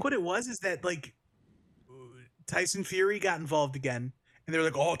situation. I think what it was is that like Tyson Fury got involved again, and they were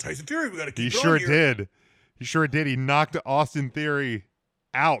like, "Oh, Tyson Fury, we got to keep." He sure did. He knocked Austin Theory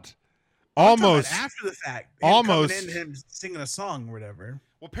out almost after the fact. Almost coming in, him singing a song or whatever.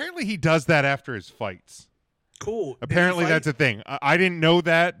 Well, apparently he does that after his fights. Cool. Apparently that's a thing. I didn't know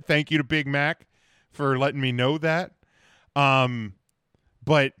that. Thank you to Big Mac for letting me know that.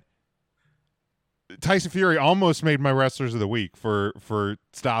 But Tyson Fury almost made my Wrestlers of the Week for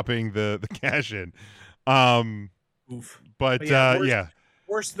stopping the cash in. Oof. But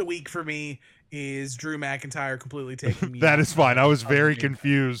worst of the week for me is Drew McIntyre completely taking me. That is fine. I was very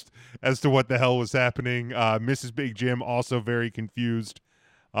confused as to what the hell was happening. Mrs. Big Jim also very confused.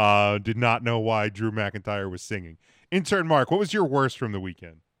 Did not know why Drew McIntyre was singing. Intern Mark, what was your worst from the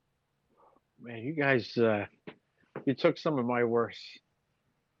weekend? Man, you guys, you took some of my worst.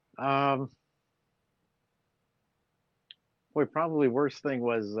 Boy, probably worst thing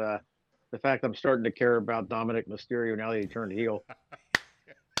was the fact I'm starting to care about Dominic Mysterio now that he turned heel.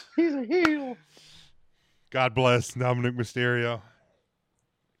 He's a heel. God bless Dominic Mysterio.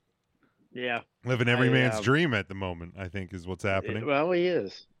 Yeah. Living every man's dream at the moment, I think, is what's happening. Well, he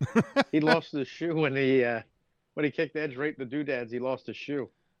is. He lost his shoe when he kicked Edge right in the doodads. He lost his shoe.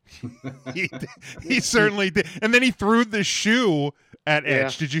 he certainly did. And then he threw the shoe at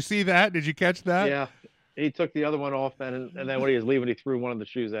Edge. Did you see that? Did you catch that? Yeah. He took the other one off, and then when he was leaving, he threw one of the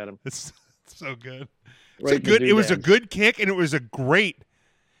shoes at him. It's so good. Right It was a good kick, and it was a great.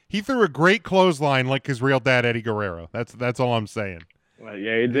 He threw a great clothesline like his real dad, Eddie Guerrero. That's all I'm saying. Well,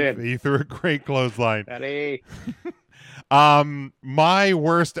 yeah, he did. He threw a great clothesline. Eddie. My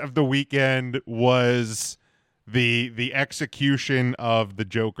worst of the weekend was the execution of the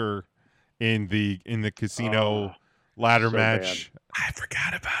Joker in the casino ladder match. Bad. I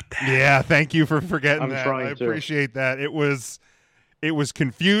forgot about that. Yeah, thank you for forgetting that. I appreciate to. that. It was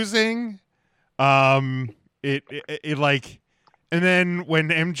confusing. It like, and then when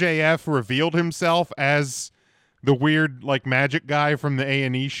MJF revealed himself as the weird like magic guy from the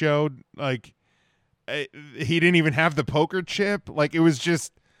A&E show, like he didn't even have the poker chip. Like it was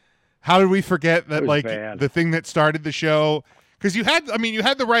just, how did we forget that? Like bad. The thing that started the show. Because you had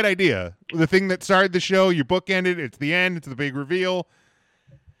the right idea. The thing that started the show, you bookended. It's the end. It's the big reveal,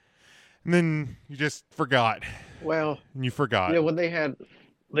 and then you just forgot. Well, and you forgot. Yeah, when they had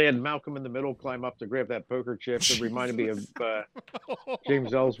Malcolm in the middle climb up to grab that poker chip, it reminded me of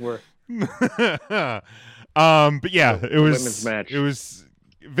James Ellsworth. But yeah, it was women's match. It was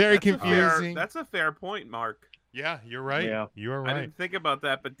very confusing. That's a fair point, Mark. Yeah, you're right. Yeah. You are right. I didn't think about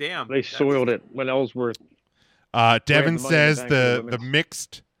that, but damn, They soiled it when Ellsworth. Devin says the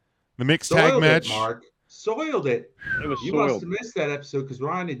mixed tag match. Mark. Soiled it. It was You soiled. must have missed that episode because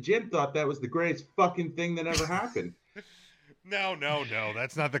Ryan and Jim thought that was the greatest fucking thing that ever happened. No.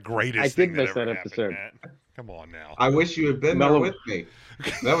 That's not the greatest I thing did that miss ever that happened, episode. Matt. Come on now. I wish you had been Mellow- there with me.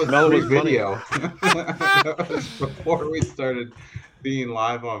 That was Mellow was video. That was before we started being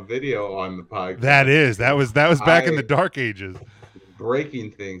live on video on the podcast. That was back in the dark ages.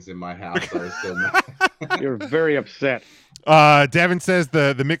 Breaking things in my house are still not. You're very upset. Devin says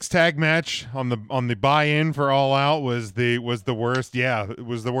the mixed tag match on the buy-in for All Out was the worst. Yeah, it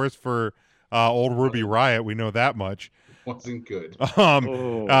was the worst for old Ruby Riott. We know that much. Wasn't good.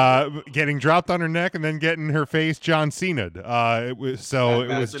 Getting dropped on her neck and then getting her face John Cena'd. It was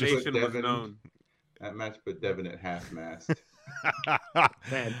just Destination was known. That match put Devin at half mast.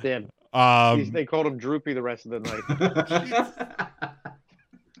 Man, did. They called him Droopy the rest of the night.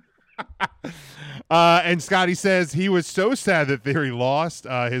 And Scotty says he was so sad that Theory lost.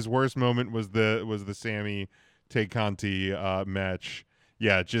 His worst moment was the Sammy Tay Conti match.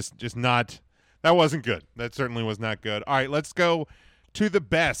 Yeah, just not. That wasn't good. That certainly was not good. All right, let's go to the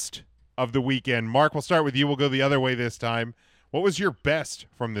best of the weekend. Mark, we'll start with you. We'll go the other way this time. What was your best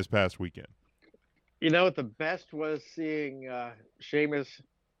from this past weekend? You know what? The best was seeing Sheamus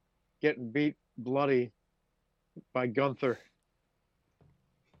getting beat bloody by Gunther.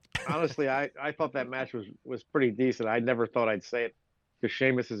 Honestly, I thought that match was pretty decent. I never thought I'd say it because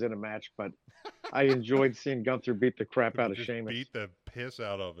Sheamus is in a match, but I enjoyed seeing Gunther beat the crap out of Sheamus. Beat the piss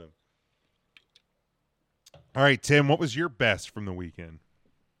out of him. All right, Tim, what was your best from the weekend?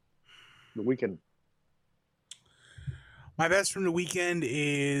 The weekend. My best from the weekend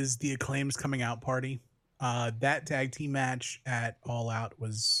is the Acclaim's coming out party. That tag team match at All Out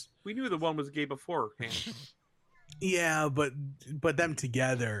was. We knew the one was gay before. Yeah, but them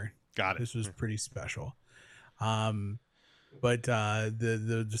together. Got it. This was pretty special. But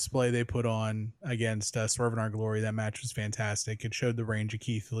the display they put on against Swerve and Our Glory, that match was fantastic. It showed the range of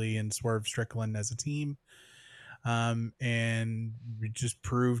Keith Lee and Swerve Strickland as a team. And it just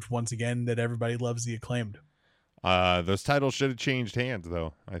proved once again that everybody loves the Acclaimed. Those titles should have changed hands,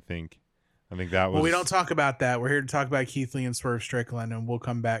 though, I think. I think that was. Well, we don't talk about that. We're here to talk about Keith Lee and Swerve Strickland, and we'll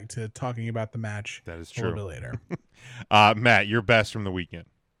come back to talking about the match. That is a true. little bit later. Matt, your best from the weekend.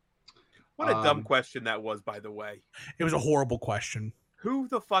 What a dumb question that was, by the way. It was a horrible question. Who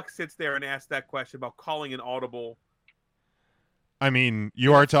the fuck sits there and asks that question about calling an audible? I mean,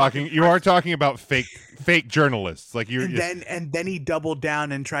 you are talking about fake journalists. Like And then he doubled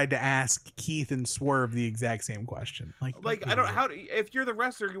down and tried to ask Keith and Swerve the exact same question. Like I don't if you're the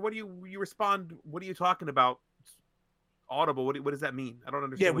wrestler, what do you respond? What are you talking about? Audible. What does that mean? I don't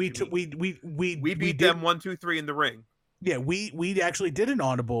understand. Yeah, we beat them 1, 2, 3 in the ring. Yeah, we actually did an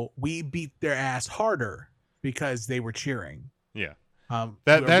audible. We beat their ass harder because they were cheering. Yeah.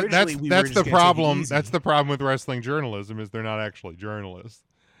 That's the problem. That's the problem with wrestling journalism is they're not actually journalists.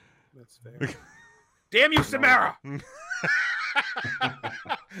 That's fair. Damn you, Samara!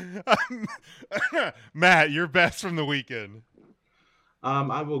 Matt, your best from the weekend.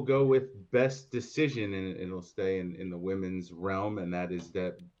 I will go with best decision, and it'll stay in the women's realm, and that is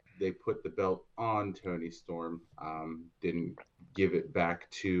that they put the belt on Toni Storm. Didn't give it back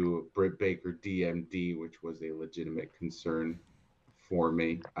to Britt Baker, DMD, which was a legitimate concern for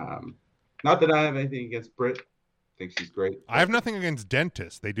me. Not that I have anything against Britt. I think she's great. I have nothing against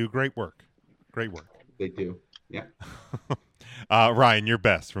dentists. They do great work. Great work. They do. Yeah. Ryan, your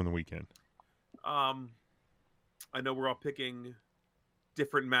best from the weekend. I know we're all picking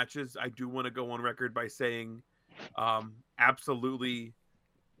different matches. I do want to go on record by saying absolutely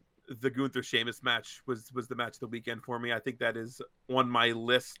the Gunther Sheamus match was the match of the weekend for me. I think that is on my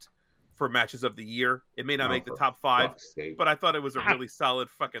list for matches of the year. It may not make the top 5, but I thought it was a really solid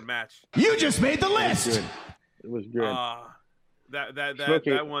fucking match. You just made the list. It was good.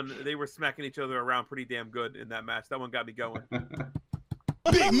 That one, they were smacking each other around pretty damn good in that match. That one got me going.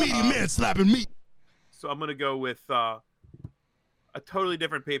 Big meaty man slapping me. So I'm gonna go with a totally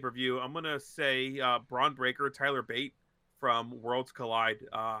different pay-per-view. I'm gonna say Braun Breaker, Tyler Bate from Worlds Collide.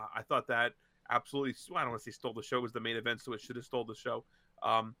 I thought that absolutely, I don't want to say stole the show. It was the main event, so it should have stole the show.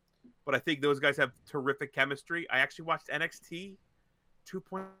 But I think those guys have terrific chemistry. I actually watched NXT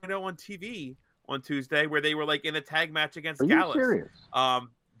 2.0 on TV on Tuesday, where they were like in a tag match against Gallus. Serious?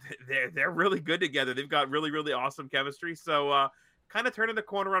 They're really good together. They've got really, really awesome chemistry. So kind of turning the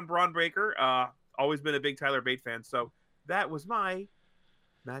corner on Braun Breaker. Always been a big Tyler Bate fan. So that was my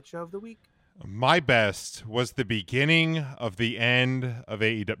match of the week. My best was the beginning of the end of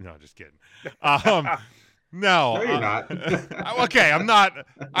AEW. No, just kidding. No, you're not. Okay, I'm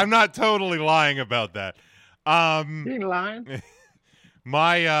not totally lying about that. You ain't lying.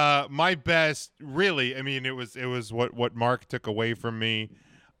 My best, really. I mean, it was what Mark took away from me,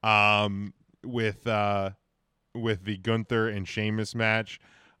 with the Gunther and Sheamus match.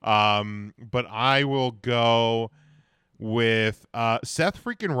 But I will go with Seth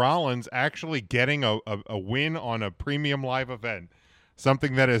freaking Rollins actually getting a win on a premium live event,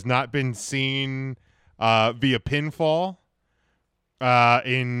 something that has not been seen via pinfall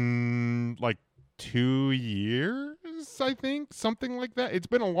in like 2 years, I think, something like that. It's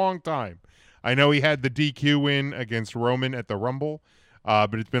been a long time. I know he had the DQ win against Roman at the Rumble,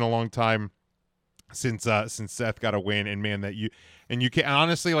 but it's been a long time since Seth got a win. And man, you can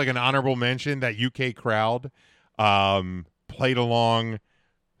honestly, like, an honorable mention, that UK crowd played along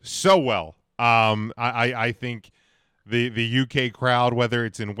so well. I think the UK crowd, whether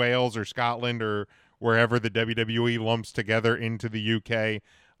it's in Wales or Scotland or wherever the WWE lumps together into the UK,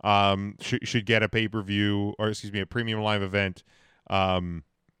 should get a pay-per-view, or a premium live event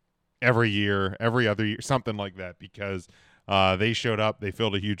every year, every other year, something like that, because they showed up, they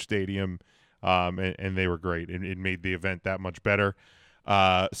filled a huge stadium, and they were great. It made the event that much better.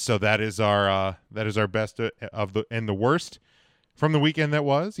 So that is our best of the worst from the weekend that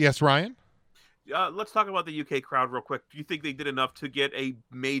was. Yes, Ryan? Let's talk about the UK crowd real quick. Do you think they did enough to get a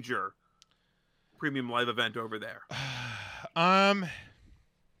major premium live event over there?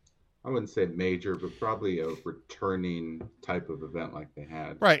 I wouldn't say major, but probably a returning type of event like they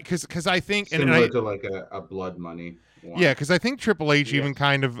had. Right, because I think similar to like a Blood Money one. Yeah, because I think Triple H even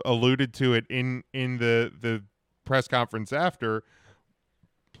kind of alluded to it in the press conference after,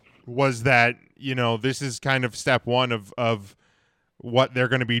 was that, this is kind of step one of what they're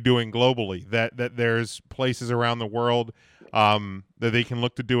going to be doing globally, that there's places around the world that they can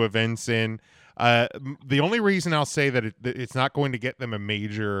look to do events in. The only reason I'll say that it's not going to get them a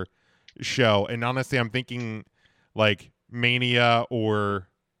major show, and honestly I'm thinking like Mania or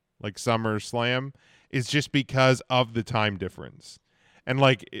like SummerSlam, is just because of the time difference. And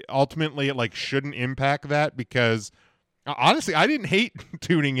like ultimately it like shouldn't impact that, because honestly I didn't hate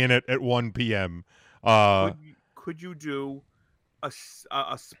tuning in at 1 p.m. Could you do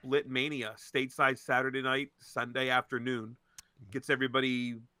a split Mania, stateside Saturday night, Sunday afternoon, gets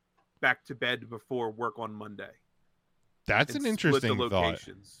everybody back to bed before work on Monday. That's an interesting thought.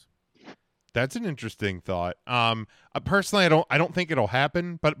 Locations. That's an interesting thought. Personally, I don't think it'll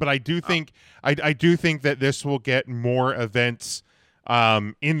happen, but I do think I do think that this will get more events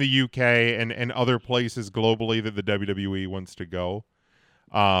in the UK and other places globally that the WWE wants to go.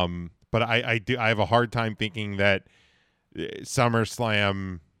 But I have a hard time thinking that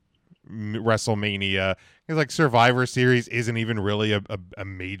SummerSlam, WrestleMania, because like Survivor Series isn't even really a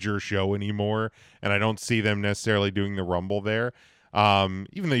major show anymore, and I don't see them necessarily doing the Rumble there.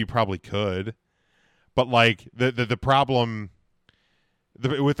 Even though you probably could, but like the problem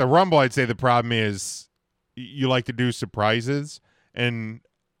with the Rumble, I'd say the problem is you like to do surprises, and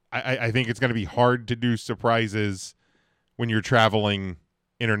I think it's going to be hard to do surprises when you're traveling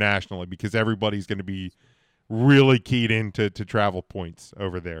internationally because everybody's going to be really keyed into travel points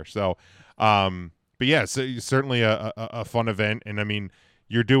over there. So, but yeah, so certainly a fun event, and I mean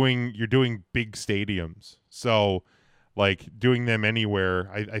you're doing big stadiums, so. Like doing them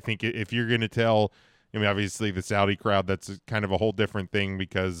anywhere, I think if you're going to tell, I mean, obviously the Saudi crowd, that's kind of a whole different thing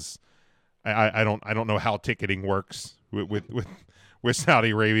because I don't know how ticketing works with Saudi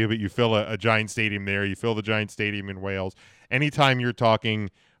Arabia, but you fill a giant stadium there, you fill the giant stadium in Wales. Anytime you're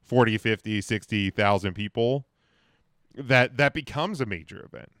talking 40, 50, 60,000 people, that becomes a major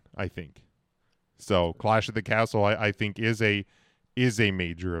event, I think. So Clash at the Castle, I think is a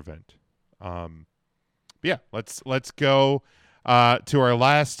major event. Yeah, let's go to our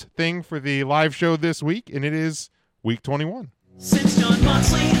last thing for the live show this week, and it is week 21. Since John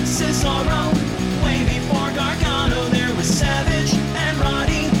Moxley and Cesaro, way before Gargano, there was Savage and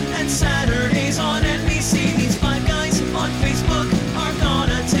Roddy, and Saturdays on NBC. These five guys on Facebook are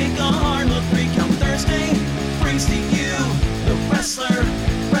gonna take a hard look. Recount Thursday brings to you the wrestler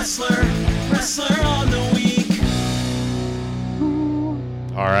on the week.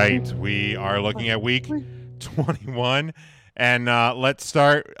 All right, we are looking at week 21, and let's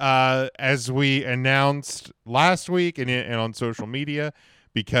start as we announced last week and on social media,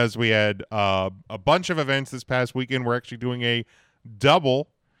 because we had a bunch of events this past weekend. We're actually doing a double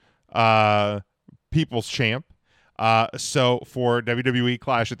People's Champ. So for WWE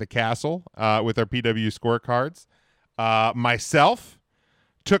Clash at the Castle with our PW scorecards, myself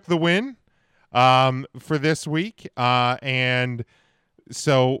took the win for this week, and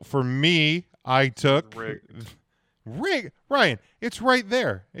so for me, I took rig. Ryan, it's right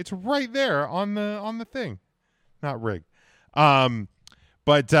there. It's right there on the thing. Not rigged.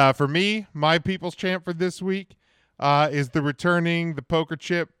 But for me, my People's Champ for this week is the poker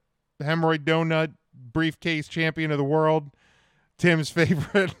chip hemorrhoid donut briefcase champion of the world, Tim's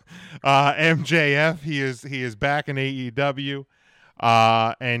favorite, MJF. He is back in AEW.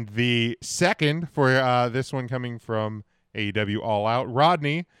 And the second for this one coming from AEW All Out,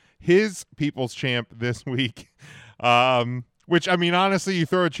 Rodney, his People's Champ this week, which, I mean, honestly, you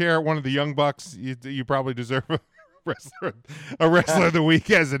throw a chair at one of the Young Bucks, you probably deserve a wrestler of the week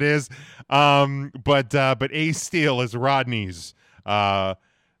as it is. But Ace Steel is Rodney's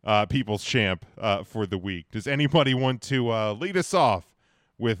People's Champ for the week. Does anybody want to lead us off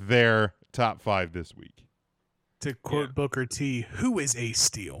with their top five this week? To quote Booker T, who is Ace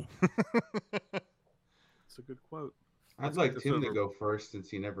Steel? That's a good quote. I'd like Tim to go first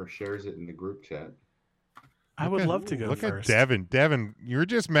since he never shares it in the group chat. I would love to go first. Look at Devin. Devin, you're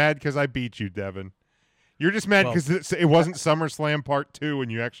just mad because I beat you, Devin. You're just mad because it wasn't SummerSlam Part 2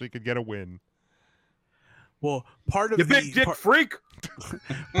 and you actually could get a win. Well, part of you big dick freak.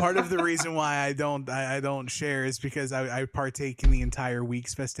 Part of the reason why I don't share is because I partake in the entire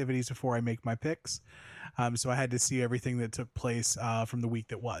week's festivities before I make my picks. So I had to see everything that took place from the week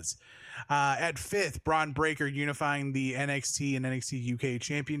that was. At fifth, Braun Breaker unifying the NXT and NXT UK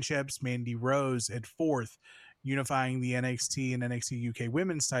championships. Mandy Rose at fourth, unifying the NXT and NXT UK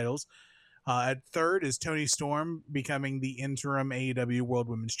women's titles. At third is Toni Storm becoming the interim AEW World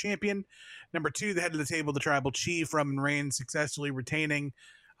Women's Champion. Number two, the head of the table, the Tribal Chief, Roman Reigns, successfully retaining,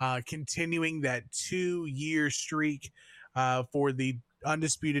 continuing that 2-year streak for the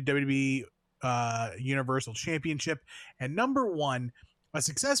undisputed WWE Universal Championship. And number one, a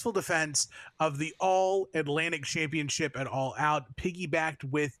successful defense of the All Atlantic Championship at All Out, piggybacked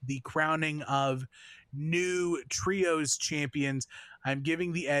with the crowning of new trios champions. I'm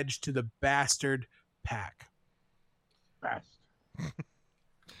giving the edge to the Bastard Pack.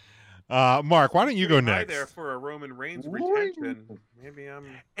 Mark, why don't you go next? There for a Roman Reigns retention. Maybe I'm.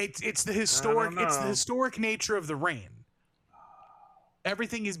 It's the historic. It's the historic nature of the reign.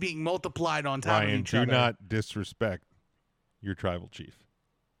 Everything is being multiplied on top of each other. Do not disrespect your tribal chief.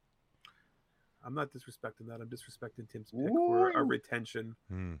 I'm not disrespecting that. I'm disrespecting Tim's pick for a retention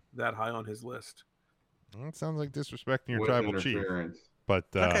that high on his list. Well, it sounds like disrespecting your With tribal chief. But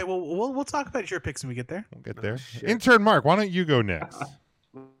okay, well, we'll talk about your picks when we get there. We'll get there. Intern Mark, why don't you go next?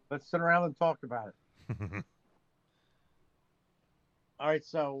 Let's sit around and talk about it. All right,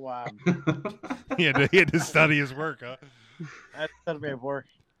 so he had to study his work, huh? That's gonna be work.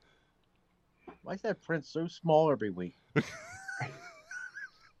 Why is that print so small every week? Because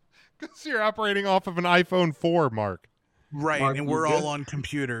you're operating off of an iPhone 4, Mark. Right, Mark, and we're all on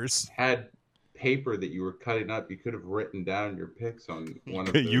computers. Had paper that you were cutting up. You could have written down your picks on one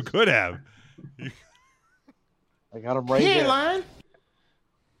of those. You could have. I got them right here. Line.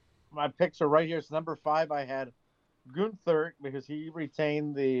 My picks are right here. It's number 5. I had Gunther because he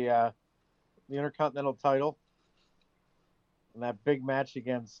retained the Intercontinental title in that big match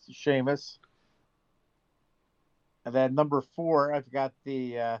against Sheamus. And then number 4, I've got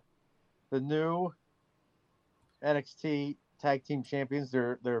the new NXT Tag Team Champions.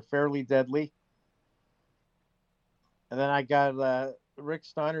 They're fairly deadly. And then I got Rick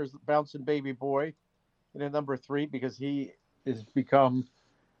Steiner's Bouncing Baby Boy in at number 3 because he has become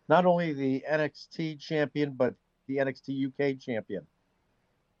not only the NXT champion but the NXT UK champion.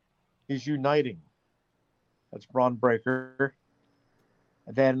 He's uniting. That's Braun Breaker.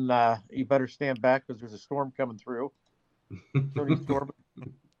 And then you better stand back because there's a storm coming through. Tony Storm.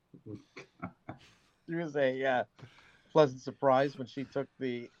 She was a pleasant surprise when she took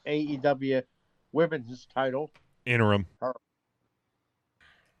the AEW Women's title. Interim.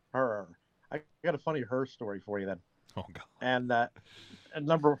 Her. I got a funny her story for you then. Oh God. And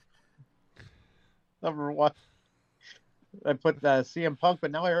number 1, I put CM Punk, but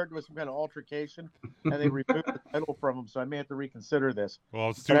now I heard there was some kind of altercation, and they removed the title from him, so I may have to reconsider this.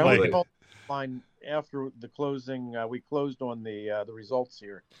 Well, it's too late. Line after the closing, we closed on the results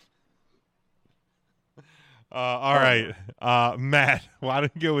here. All right, Matt, why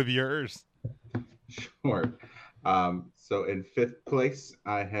don't you go with yours? Sure. So in 5th place,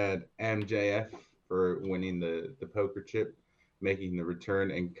 I had MJF for winning the poker chip, making the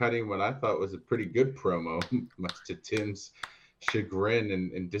return and cutting what I thought was a pretty good promo, much to Tim's chagrin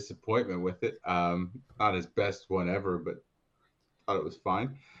and disappointment with it. Not his best one ever, but thought it was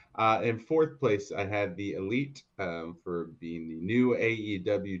fine. In 4th place, I had the Elite for being the new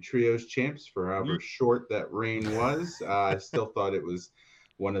AEW Trios champs for however short that reign was. I still thought it was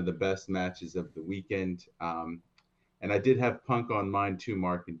one of the best matches of the weekend. And I did have Punk on mine too,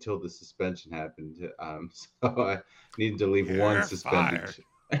 Mark, until the suspension happened. So I needed to leave one suspended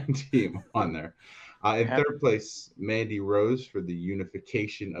team on there. In 3rd place, Mandy Rose for the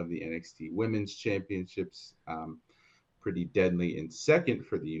unification of the NXT Women's Championships. Pretty deadly. In 2nd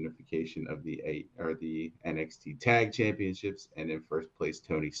for the unification of the NXT Tag Championships. And in 1st place,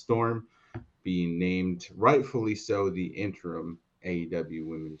 Toni Storm being named, rightfully so, the interim AEW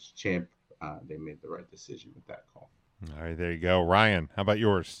Women's Champ. They made the right decision with that call. All right, there you go. Ryan, how about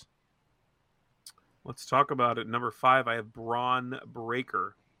yours? Let's talk about it. Number 5, I have Braun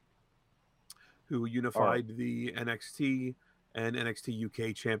Breaker, who unified the NXT and NXT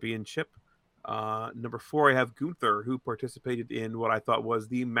UK Championship. Number 4, I have Gunther, who participated in what I thought was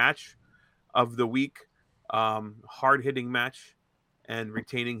the match of the week, hard-hitting match, and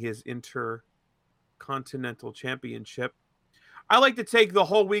retaining his Intercontinental Championship. I like to take the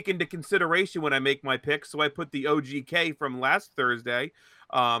whole week into consideration when I make my picks, so I put the OGK from last Thursday,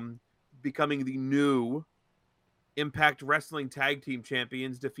 becoming the new Impact Wrestling Tag Team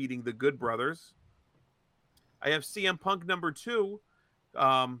Champions, defeating the Good Brothers. I have CM Punk number 2.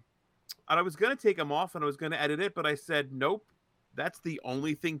 And I was going to take him off and I was going to edit it, but I said, nope, that's the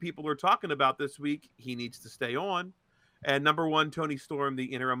only thing people are talking about this week. He needs to stay on. And number 1, Toni Storm, the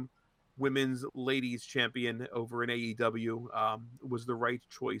interim Women's Ladies Champion over in AEW, was the right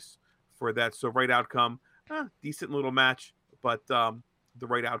choice for that. So right outcome, decent little match, but the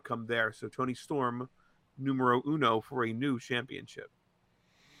right outcome there. So Toni Storm, numero uno for a new championship.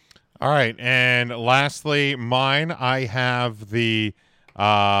 All right, and lastly, mine, I have the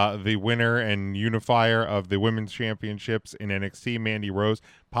winner and unifier of the women's championships in NXT, Mandy Rose.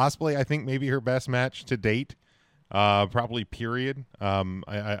 Possibly, I think maybe her best match to date. Probably period.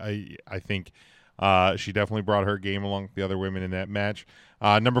 I think she definitely brought her game along with the other women in that match.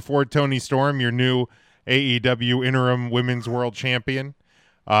 Number 4, Toni Storm, your new AEW interim women's world champion.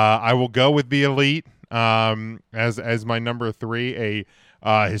 I will go with the Elite as my number 3,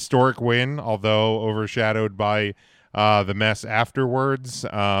 a historic win, although overshadowed by the mess afterwards.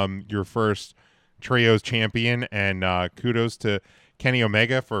 Your first trios champion, and kudos to Kenny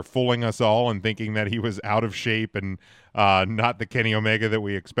Omega for fooling us all and thinking that he was out of shape and not the Kenny Omega that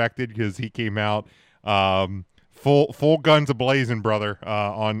we expected, because he came out full guns a-blazing, brother,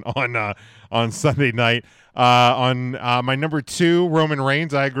 on Sunday night. On my number 2, Roman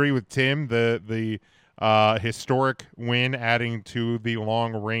Reigns, I agree with Tim. The historic win, adding to the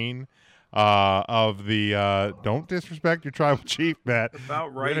long reign of the don't disrespect your tribal chief, Matt.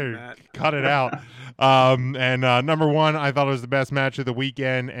 About right, Matt. Cut it out. And number 1, I thought it was the best match of the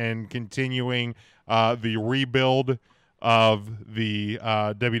weekend, and continuing the rebuild of the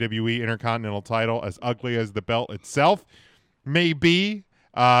WWE Intercontinental title, as ugly as the belt itself may be.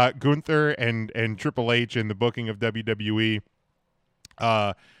 Gunther and Triple H in the booking of WWE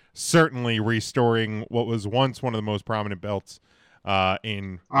certainly restoring what was once one of the most prominent belts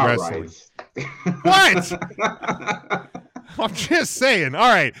in wrestling. Right. What? I'm just saying. All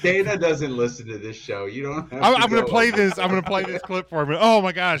right. Dana doesn't listen to this show. You don't have I'm going to play this. I'm going to play this clip for him. Oh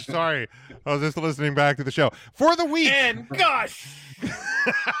my gosh, sorry. I was just listening back to the show. For the week. And gosh.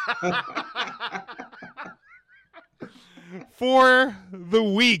 For the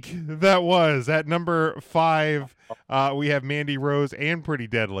week that was, at number 5, we have Mandy Rose and Pretty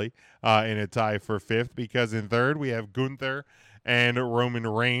Deadly in a tie for 5th, because in 3rd we have Gunther and Roman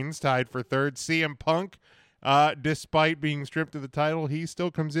Reigns tied for 3rd. CM Punk, despite being stripped of the title, he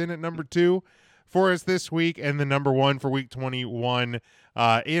still comes in at number 2 for us this week, and the number 1 for week 21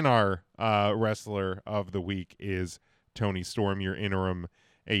 in our wrestler of the week is Toni Storm, your interim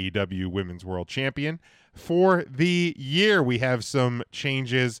AEW Women's World Champion. For the year, we have some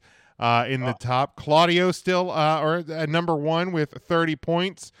changes in the top. Claudio still at number 1 with 30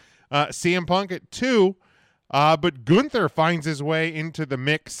 points. CM Punk at 2, but Gunther finds his way into the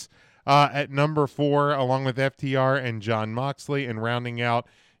mix at number 4, along with FTR and Jon Moxley, and rounding out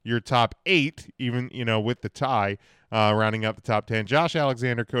your top 8, even with the tie, rounding out the top 10. Josh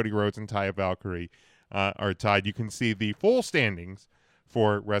Alexander, Cody Rhodes, and Taya Valkyrie are tied. You can see the full standings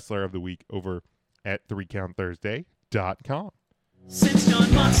for Wrestler of the Week over at 3CountThursday.com. Since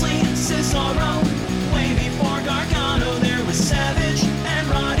Jon Moxley, Cesaro, way before Gargano, there was Savage and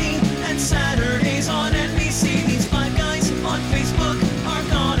Roddy, and Saturdays on NBC. These 5 guys on Facebook are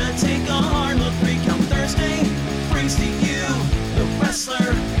gonna take a hard look. 3 Count Thursday brings to you the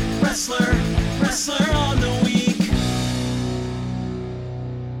wrestler on the week.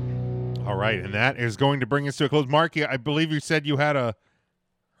 All right, and that is going to bring us to a close. Marky, I believe you said you had a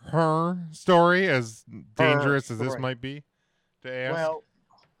her story, as dangerous as this might be to ask. Well,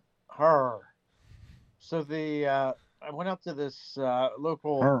 her. So I went out to this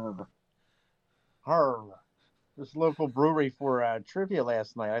local this local brewery for trivia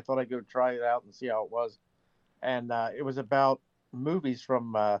last night. I thought I'd go try it out and see how it was, and it was about movies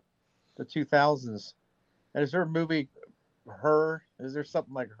from the 2000s. And is there a movie Her? Is there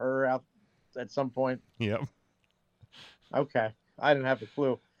something like Her out at some point? Yep. Okay, I didn't have a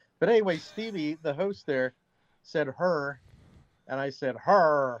clue. But anyway, Stevie, the host there, said her, and I said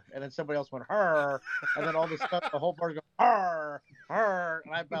her, and then somebody else went her, and then all this stuff, the whole bar goes her,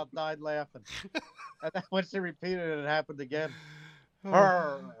 and I about died laughing. And then once they repeated it, it happened again.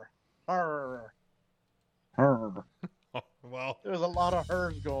 Her. Well, there was a lot of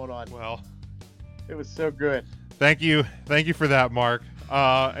hers going on. Well, it was so good. Thank you for that, Mark.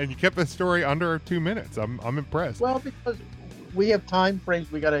 And you kept the story under 2 minutes. I'm impressed. Well, because we have time frames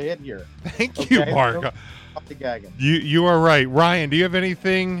we got to hit here. Thank you, Mark. You are right. Ryan, do you have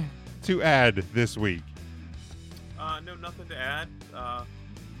anything to add this week? No, nothing to add.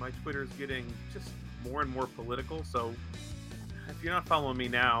 My Twitter is getting just more and more political, so if you're not following me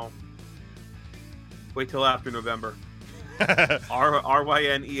now, wait till after November.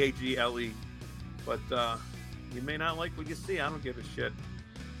 RYNEAGLE. But you may not like what you see. I don't give a shit.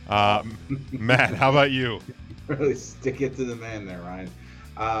 Matt, how about you? Really stick it to the man there, Ryan.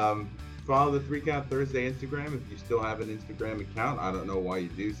 Follow the 3 Count Thursday Instagram if you still have an Instagram account. I don't know why you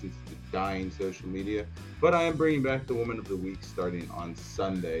do, since it's dying social media. But I am bringing back the Woman of the Week starting on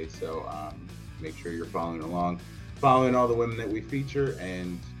Sunday. So make sure you're following along, following all the women that we feature,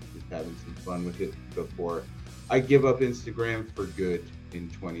 and just having some fun with it before I give up Instagram for good in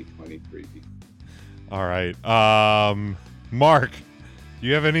 2023. All right. Mark, do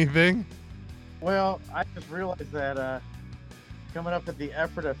you have anything? Well, I just realized that coming up at the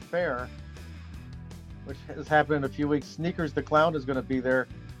Ephrata Fair, which has happened in a few weeks, Sneakers the Clown is going to be there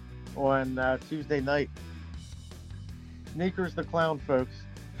on Tuesday night. Sneakers the Clown, folks,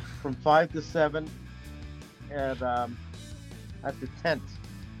 from 5 to 7 at the tent.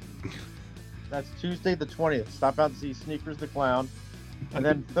 That's Tuesday the 20th. Stop out and see Sneakers the Clown. And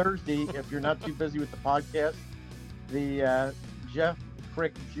then Thursday, if you're not too busy with the podcast, the Jeff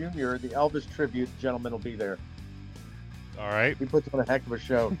Frick Jr., the Elvis tribute gentleman, will be there. All right. He puts on a heck of a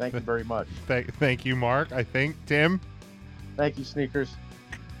show. Thank you very much. Thank you, Mark. I think Tim. Thank you, Sneakers.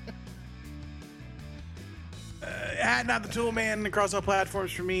 At Not the Tool Man across all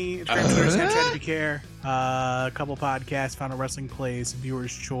platforms for me. Instagram, Twitter, Snapchat, if you care. A couple podcasts, Final Wrestling Plays,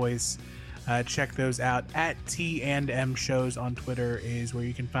 Viewer's Choice. Check those out. At T&M Shows on Twitter is where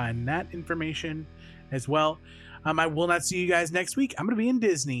you can find that information as well. I will not see you guys next week. I'm going to be in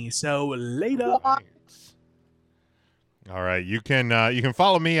Disney, so later. All right, you can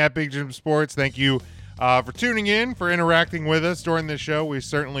follow me at Big Jim Sports. Thank you for tuning in, for interacting with us during this show. We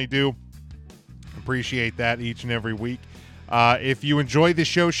certainly do appreciate that each and every week. If you enjoy the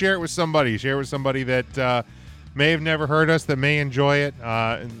show, share it with somebody. Share it with somebody that may have never heard us, that may enjoy it,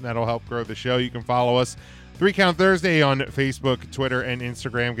 and that'll help grow the show. You can follow us 3 Count Thursday on Facebook, Twitter, and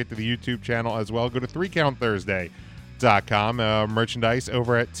Instagram. Get to the YouTube channel as well. Go to 3countthursday.com. Merchandise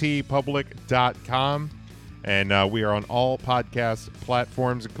over at tpublic.com. And we are on all podcast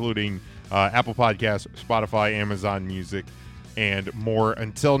platforms, including Apple Podcasts, Spotify, Amazon Music, and more.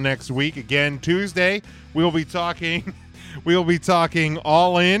 Until next week, again, Tuesday, we'll be talking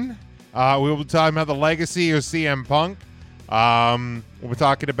All In. We'll be talking about the legacy of CM Punk. We'll be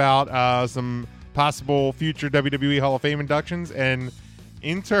talking about some possible future WWE Hall of Fame inductions and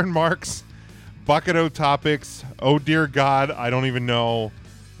intern Mark's Bucket O topics. Oh, dear God, I don't even know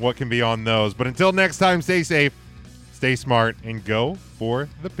what can be on those. But until next time, stay safe, stay smart, and go for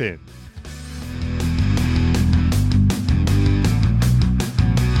the pin.